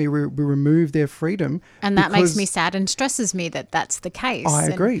autonomy. We remove their freedom. And that makes me sad and stresses me that that's the case. I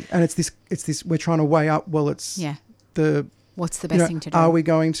agree. And it's this. We're trying to weigh up. Well, it's what's the best thing to do? Are we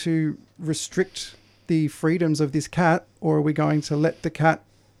going to restrict the freedoms of this cat, or are we going to let the cat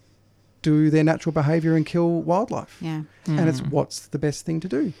do their natural behaviour and kill wildlife? Yeah. And it's what's the best thing to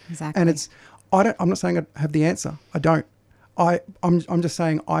do. Exactly. And I'm not saying I have the answer. I don't. I'm just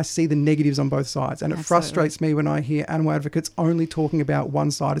saying I see the negatives on both sides, and it frustrates me when I hear animal advocates only talking about one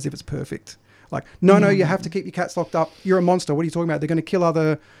side as if it's perfect. Like, no, you have to keep your cats locked up. You're a monster. What are you talking about? They're going to kill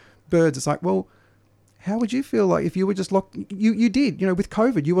other birds. It's like, well, how would you feel like if you were just locked? You did, with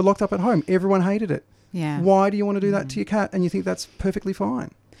COVID, you were locked up at home. Everyone hated it. Yeah. Why do you want to do that to your cat? And you think that's perfectly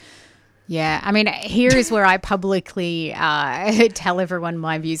fine? Yeah, I mean, here is where I publicly tell everyone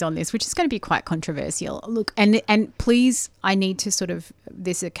my views on this, which is going to be quite controversial. Look, and please, I need to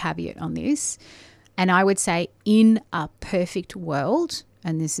there's a caveat on this, and I would say in a perfect world,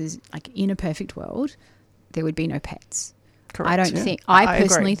 and this is like in a perfect world, there would be no pets. Correct. I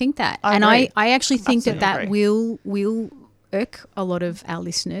personally think that. I actually think that agree. will irk a lot of our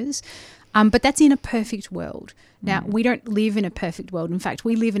listeners. But that's in a perfect world. Now, we don't live in a perfect world. In fact,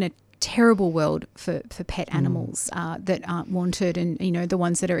 we live in a terrible world for pet animals that aren't wanted, and the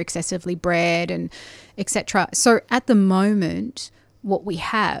ones that are excessively bred and etc. So at the moment, what we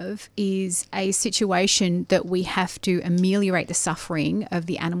have is a situation that we have to ameliorate the suffering of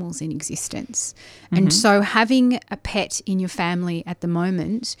the animals in existence. And so having a pet in your family at the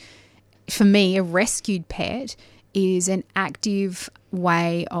moment, for me, a rescued pet, is an active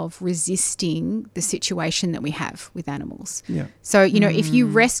way of resisting the situation that we have with animals. Yeah. So, if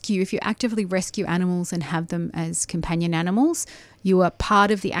you actively rescue animals and have them as companion animals, you are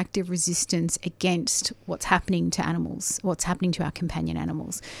part of the active resistance against what's happening to animals, what's happening to our companion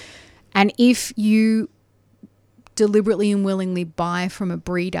animals. And if you deliberately and willingly buy from a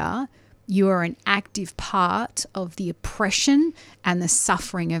breeder, you are an active part of the oppression and the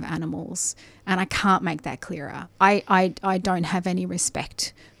suffering of animals. And I can't make that clearer. I don't have any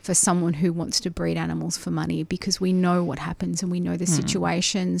respect for someone who wants to breed animals for money, because we know what happens and we know the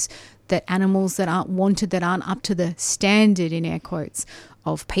situations that animals that aren't wanted, that aren't up to the standard, in air quotes,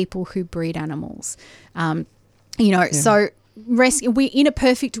 of people who breed animals. So we in a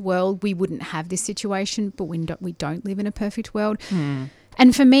perfect world, we wouldn't have this situation, but we don't live in a perfect world.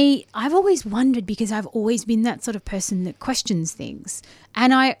 And for me, I've always wondered, because I've always been that sort of person that questions things.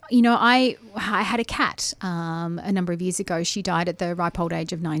 And I had a cat a number of years ago. She died at the ripe old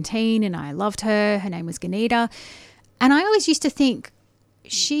age of 19, and I loved her. Her name was Ganita. And I always used to think,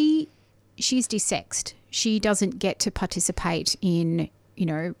 she's desexed. She doesn't get to participate in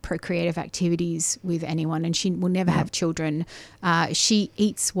procreative activities with anyone, and she will never have children. She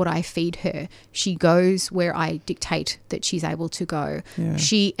eats what I feed her. She goes where I dictate that she's able to go. Yeah.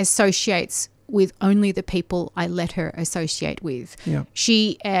 She associates with only the people I let her associate with. Yeah.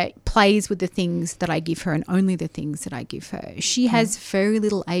 She plays with the things that I give her and only the things that I give her. She has very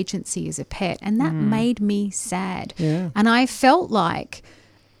little agency as a pet, and that made me sad. Yeah. And I felt like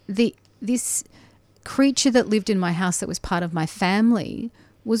this creature that lived in my house that was part of my family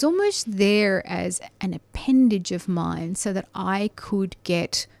was almost there as an appendage of mine so that I could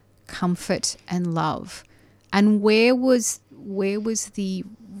get comfort and love. And where was the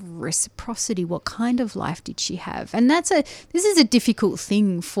reciprocity? What kind of life did she have? And this is a difficult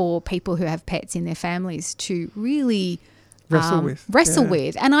thing for people who have pets in their families to really wrestle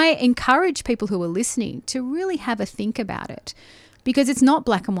with. And I encourage people who are listening to really have a think about it. Because it's not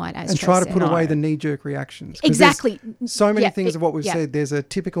black and white, as and try to put away the knee-jerk reactions. Exactly. So many things of what we've said. There's a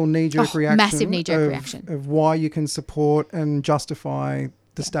typical knee-jerk reaction. Massive knee-jerk reaction. Of why you can support and justify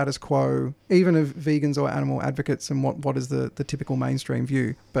the status quo, even of vegans or animal advocates, and what is the typical mainstream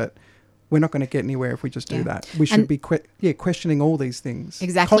view. But we're not going to get anywhere if we just do that. We should be questioning all these things.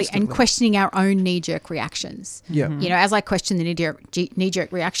 Exactly, constantly. and questioning our own knee-jerk reactions. Yeah. As I question the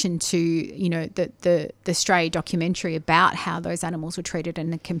knee-jerk reaction to, the Stray documentary about how those animals were treated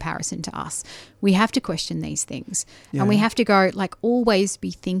in comparison to us, we have to question these things. Yeah. And we have to go, always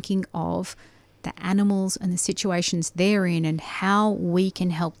be thinking of the animals and the situations they're in and how we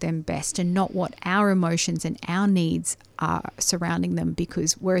can help them best, and not what our emotions and our needs are surrounding them,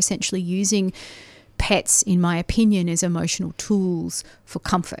 because we're essentially using pets, in my opinion, as emotional tools for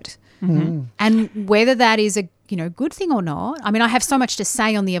comfort. Mm-hmm. And whether that is a good thing or not, I mean, I have so much to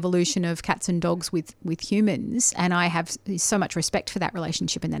say on the evolution of cats and dogs with humans, and I have so much respect for that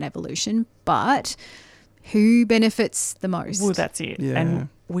relationship and that evolution, but who benefits the most? Well, that's it. Yeah. And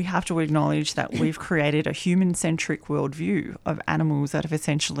we have to acknowledge that we've created a human-centric worldview of animals that have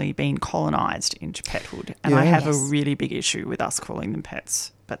essentially been colonised into pethood. And I have a really big issue with us calling them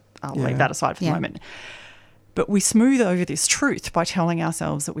pets, but I'll leave that aside for the moment. But we smooth over this truth by telling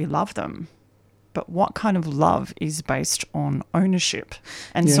ourselves that we love them. But what kind of love is based on ownership?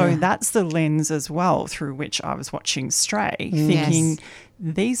 And so that's the lens as well through which I was watching Stray, thinking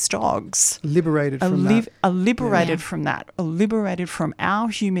these dogs are liberated from that, are liberated from our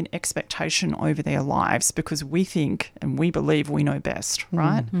human expectation over their lives, because we think and we believe we know best,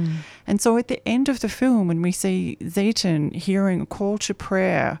 right? Mm. And so at the end of the film, when we see Zeton hearing a call to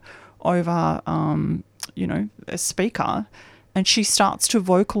prayer over, a speaker, and she starts to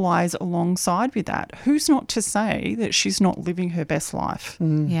vocalise alongside with that, who's not to say that she's not living her best life?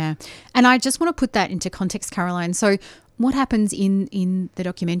 Mm. Yeah. And I just want to put that into context, Caroline. So what happens in the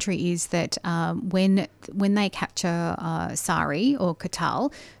documentary is that when they capture Sari or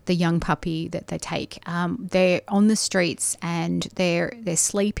Katal, the young puppy that they take, they're on the streets and they're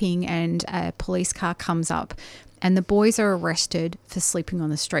sleeping, and a police car comes up. And the boys are arrested for sleeping on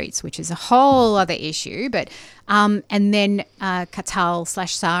the streets, which is a whole other issue. But and then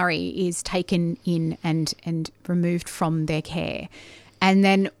Katal/Sari is taken in and removed from their care. And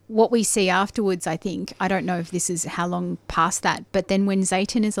then what we see afterwards, I think, I don't know if this is how long past that, but then when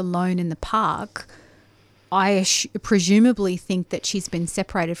Zeton is alone in the park, I presumably think that she's been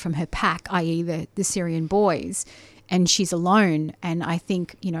separated from her pack, i.e. the Syrian boys, and she's alone. And I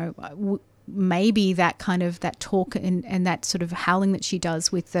think, maybe that talk and that sort of howling that she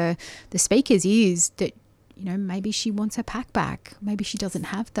does with the speakers is that, maybe she wants her pack back. Maybe she doesn't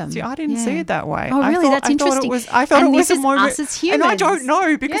have them. See, I didn't see it that way. Oh, really? That's interesting. I thought and it was this a is moment, us as humans. and I don't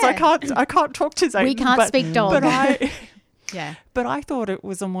know because I can't talk to Zayden. We can't speak dog. But yeah. But I thought it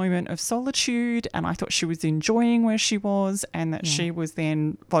was a moment of solitude, and I thought she was enjoying where she was, and that she was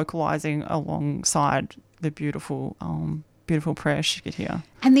then vocalising alongside the beautiful prayer she could hear.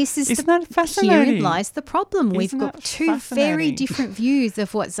 And this is Isn't that fascinating? Herein lies the problem. We've Isn't got that two very fascinating? different views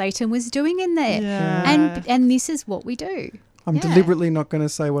of what Zayden was doing in there. Yeah. And this is what we do. I'm deliberately not going to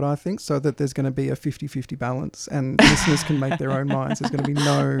say what I think so that there's going to be a 50-50 balance and listeners can make their own minds. There's going to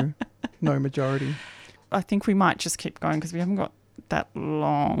be no majority. I think we might just keep going because we haven't got that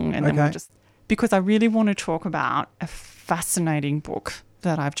long. And then we'll because I really want to talk about a fascinating book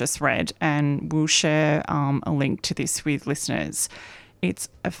that I've just read, and we'll share a link to this with listeners. It's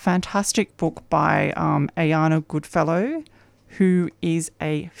a fantastic book by Ayana Goodfellow, who is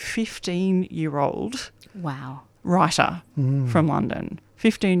a 15-year-old writer from London.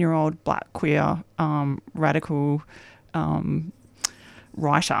 15-year-old black queer radical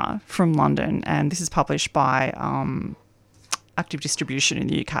writer from London, and this is published by Active Distribution in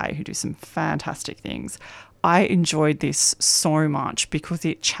the UK, who do some fantastic things. I enjoyed this so much because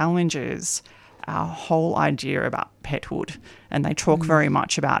it challenges our whole idea about pethood, and they talk very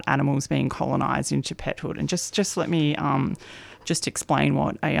much about animals being colonised into pethood. And just let me just explain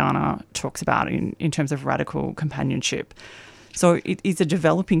what Ayana talks about in terms of radical companionship. So it is a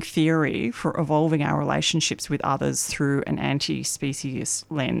developing theory for evolving our relationships with others through an anti-species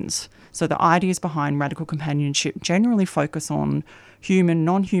lens. So the ideas behind radical companionship generally focus on human,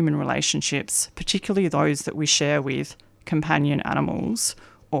 non-human relationships, particularly those that we share with companion animals,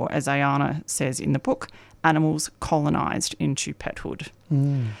 or as Ayana says in the book, animals colonised into pethood.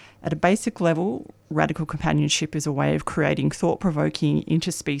 At a basic level, radical companionship is a way of creating thought-provoking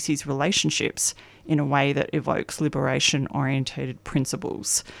interspecies relationships in a way that evokes liberation-orientated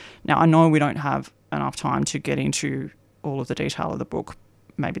principles. Now, I know we don't have enough time to get into all of the detail of the book.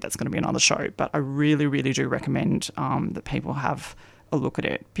 Maybe that's going to be another show, but I really, really do recommend that people have a look at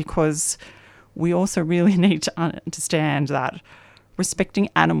it, because we also really need to understand that respecting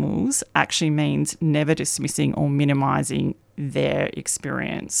animals actually means never dismissing or minimising their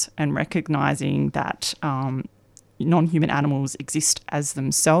experience, and recognising that non-human animals exist as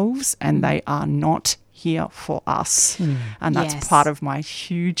themselves and they are not here for us. And that's part of my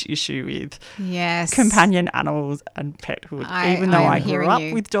huge issue with companion animals and pethood. Even though I grew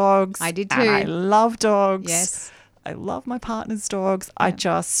up with dogs, I did too. And I love dogs. Yes. I love my partner's dogs. I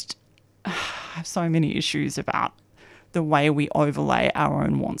just have so many issues about the way we overlay our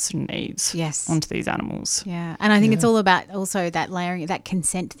own wants and needs onto these animals. Yeah. And I think it's all about also that layering, that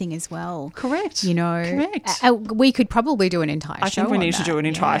consent thing as well. Correct. Correct. We could probably do an entire show on I think we need that. to do an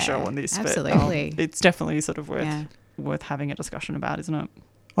entire show on this. Absolutely. But, it's definitely sort of worth having a discussion about, isn't it?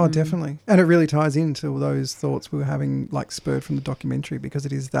 Oh, definitely. And it really ties into those thoughts we were having, like spurred from the documentary, because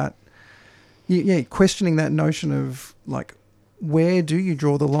it is that, questioning that notion of like, where do you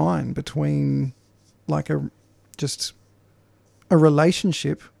draw the line between like a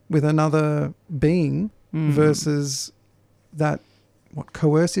relationship with another being versus that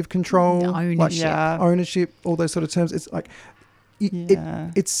coercive control, ownership, all those sort of terms. It's like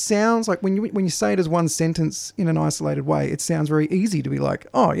it sounds like when you say it as one sentence in an isolated way, it sounds very easy to be like,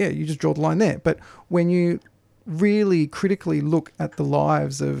 oh yeah, you just draw the line there. But when you really critically look at the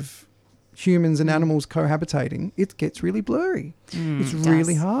lives of humans and animals cohabitating, it gets really blurry. It's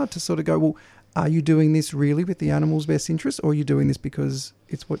really hard to sort of go, well, are you doing this really with the animal's best interest, or are you doing this because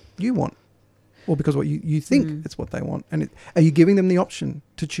it's what you want, or because what you think it's what they want? And are you giving them the option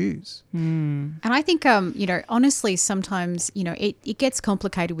to choose? And I think, honestly, sometimes, it gets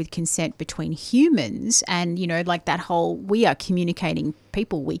complicated with consent between humans and, like that whole, we are communicating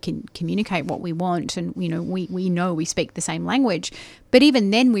people, we can communicate what we want, and, we know we speak the same language. But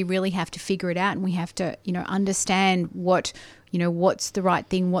even then we really have to figure it out, and we have to, understand what's the right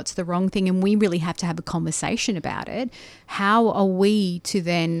thing, what's the wrong thing, and we really have to have a conversation about it. How are we to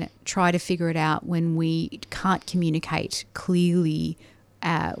then try to figure it out when we can't communicate clearly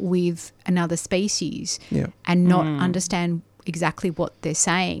with another species and not understand exactly what they're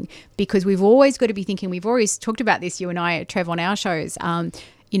saying? Because we've always got to be thinking, we've always talked about this, you and I, Trev, on our shows,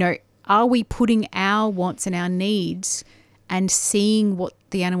 are we putting our wants and our needs and seeing what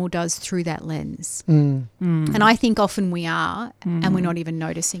the animal does through that lens? And I think often we are, and we're not even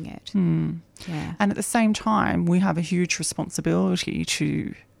noticing it. Yeah. And at the same time, we have a huge responsibility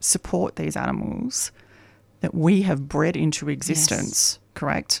to support these animals that we have bred into existence,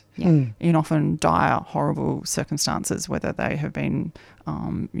 correct? In often dire, horrible circumstances, whether they have been,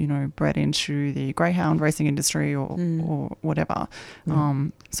 bred into the greyhound racing industry or whatever.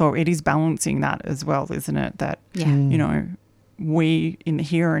 So it is balancing that as well, isn't it? That, we in the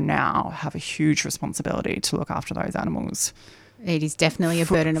here and now have a huge responsibility to look after those animals. It is definitely a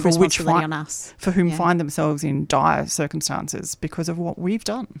burden of responsibility on us. For whom find themselves in dire circumstances because of what we've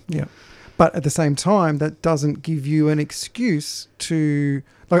done. Yeah. But at the same time, that doesn't give you an excuse to,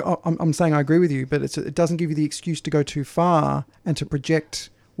 like, I'm saying I agree with you, but it doesn't give you the excuse to go too far and to project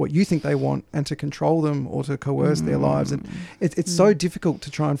what you think they want and to control them or to coerce their lives. And it's so difficult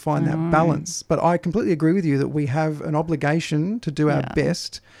to try and find that balance. But I completely agree with you that we have an obligation to do our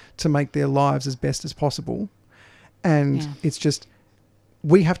best to make their lives as best as possible. And it's just,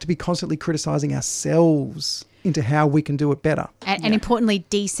 we have to be constantly criticising ourselves into how we can do it better. And importantly,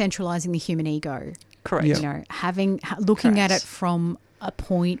 decentralising the human ego. Correct. You know, looking at it from a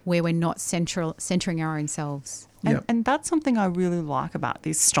point where we're not centering our own selves. And that's something I really like about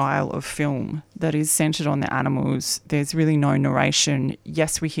this style of film that is centred on the animals. There's really no narration.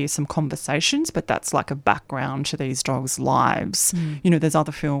 Yes, we hear some conversations, but that's like a background to these dogs' lives. There's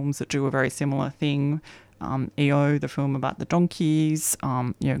other films that do a very similar thing. EO, the film about the donkeys.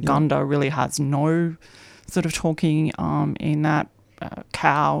 Gunda really has no sort of talking in that.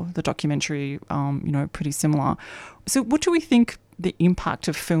 Cow, the documentary, pretty similar. So what do we think the impact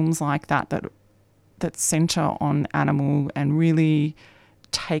of films like that centre on animal and really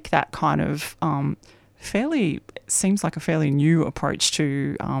take that kind of seems like a fairly new approach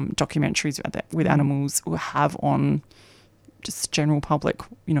to documentaries with animals will have on just general public,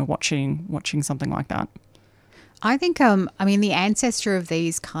 watching something like that? I think, the ancestor of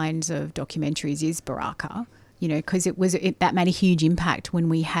these kinds of documentaries is Baraka. Because that made a huge impact when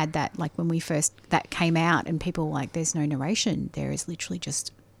we had that, like when that came out and people were like, there's no narration, there is literally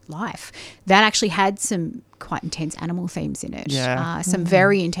just life. That actually had some quite intense animal themes in it, some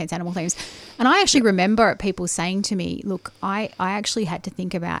very intense animal themes. And I actually remember people saying to me, look, I actually had to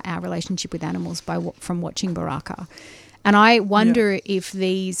think about our relationship with animals from watching Baraka. And I wonder if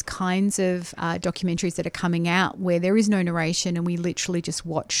these kinds of documentaries that are coming out where there is no narration and we literally just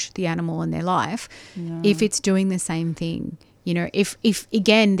watch the animal and their life, if it's doing the same thing. If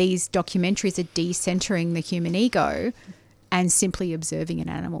again, these documentaries are decentering the human ego and simply observing an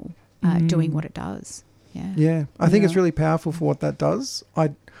animal doing what it does. Yeah. I think it's really powerful for what that does.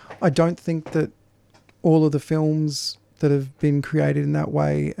 I don't think that all of the films that have been created in that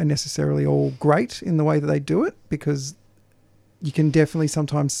way are necessarily all great in the way that they do it, because you can definitely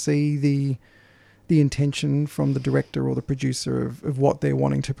sometimes see the intention from the director or the producer of what they're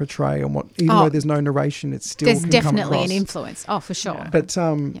wanting to portray, and what, even though there's no narration, it's still there's can definitely come across. An influence. Oh, for sure. But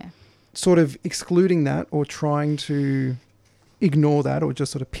sort of excluding that or trying to ignore that or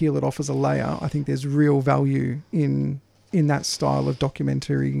just sort of peel it off as a layer, I think there's real value in that style of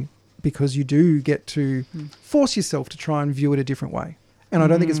documentary, because you do get to force yourself to try and view it a different way. And I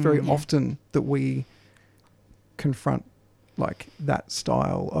don't think it's very often that we confront like that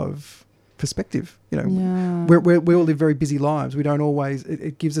style of perspective. We all live very busy lives. We don't always,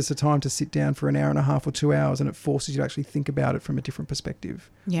 it gives us a time to sit down for an hour and a half or 2 hours, and it forces you to actually think about it from a different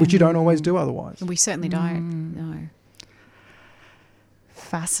perspective, which you don't always do otherwise. We certainly don't. No.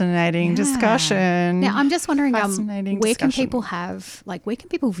 Fascinating discussion. Now, I'm just wondering, where can people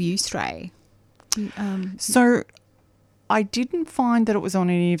view Stray? So I didn't find that it was on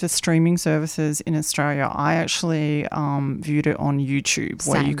any of the streaming services in Australia. I actually viewed it on YouTube,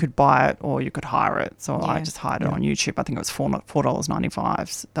 where you could buy it or you could hire it. So I just hired it on YouTube. I think it was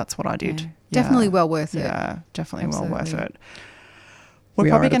 $4.95. That's what I did. Definitely well worth it. Yeah, definitely well worth it. We're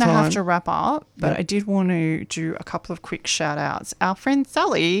probably going to have to wrap up, but I did want to do a couple of quick shout outs. Our friend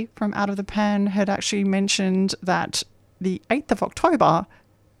Sally from Out of the Pan had actually mentioned that the 8th of October,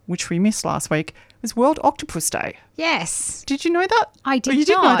 which we missed last week, was World Octopus Day. Yes. Did you know that? I did not. You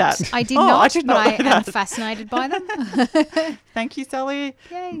did know that? I did not, I did not know but I that. am fascinated by them. Thank you, Sally.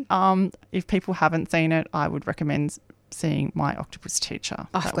 Yay. If people haven't seen it, I would recommend seeing My Octopus Teacher.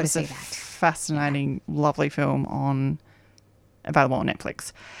 Oh, I've got to see that. Fascinating, lovely film available on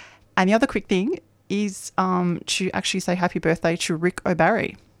Netflix. And the other quick thing is to actually say happy birthday to Rick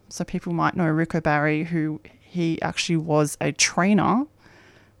O'Barry. So people might know Rick O'Barry, who he actually was a trainer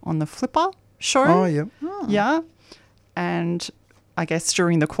on the Flipper show. Oh, yeah. Yeah. And I guess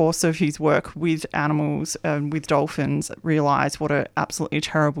during the course of his work with animals, with dolphins, realised what an absolutely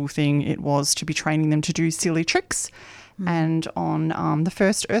terrible thing it was to be training them to do silly tricks. And on the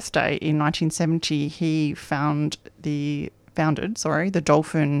first Earth Day in 1970, he found the founded the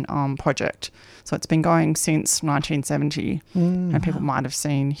Dolphin Project. So it's been going since 1970, and people might have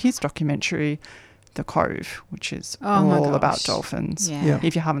seen his documentary, The Cove, which is all about dolphins. Yeah.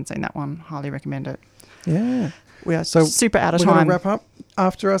 If you haven't seen that one, highly recommend it. Yeah. We are super out of we're time. We're going to wrap up.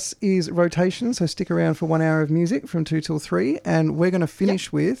 After us is Rotation, so stick around for 1 hour of music from 2 till 3, and we're going to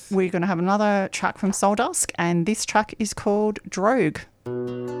finish with... We're going to have another track from Soul Dusk, and this track is called Drogue.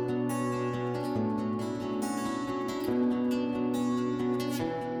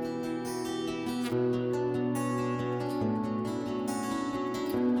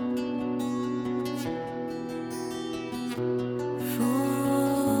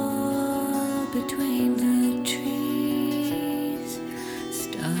 Between the trees,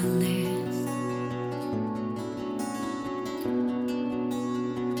 starless,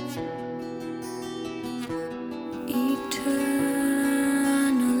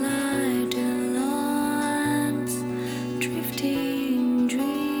 eternal light lawns, drifting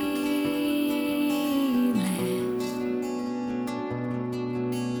dreamless.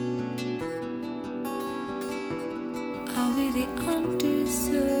 Are we the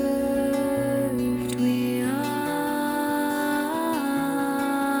undeserved? We are.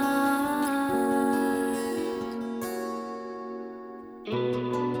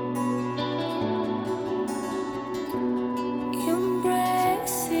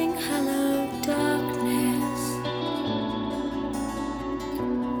 Embracing hallowed darkness,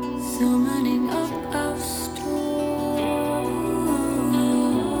 summoning up our storms.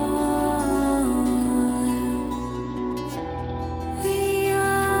 We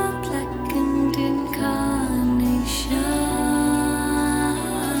are blackened incarnations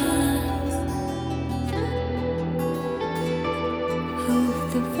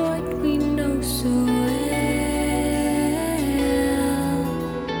of the void we know so well,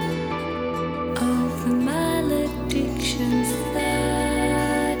 of the maledictions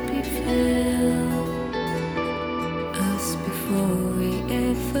that befell us before we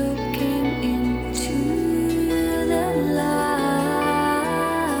ever came into the light.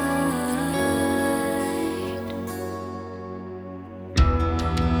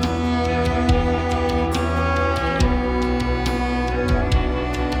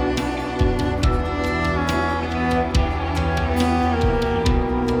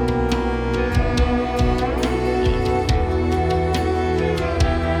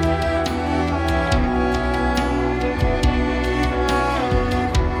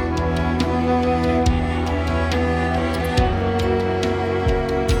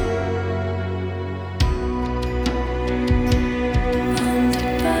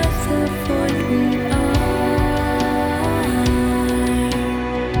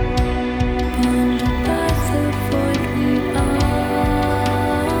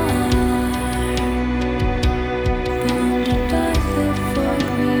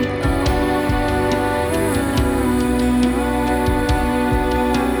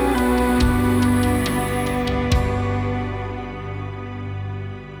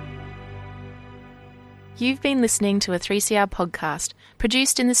 You've been listening to a 3CR podcast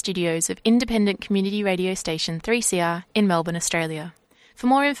produced in the studios of independent community radio station 3CR in Melbourne, Australia. For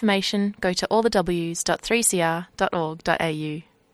more information, go to allthews.3cr.org.au.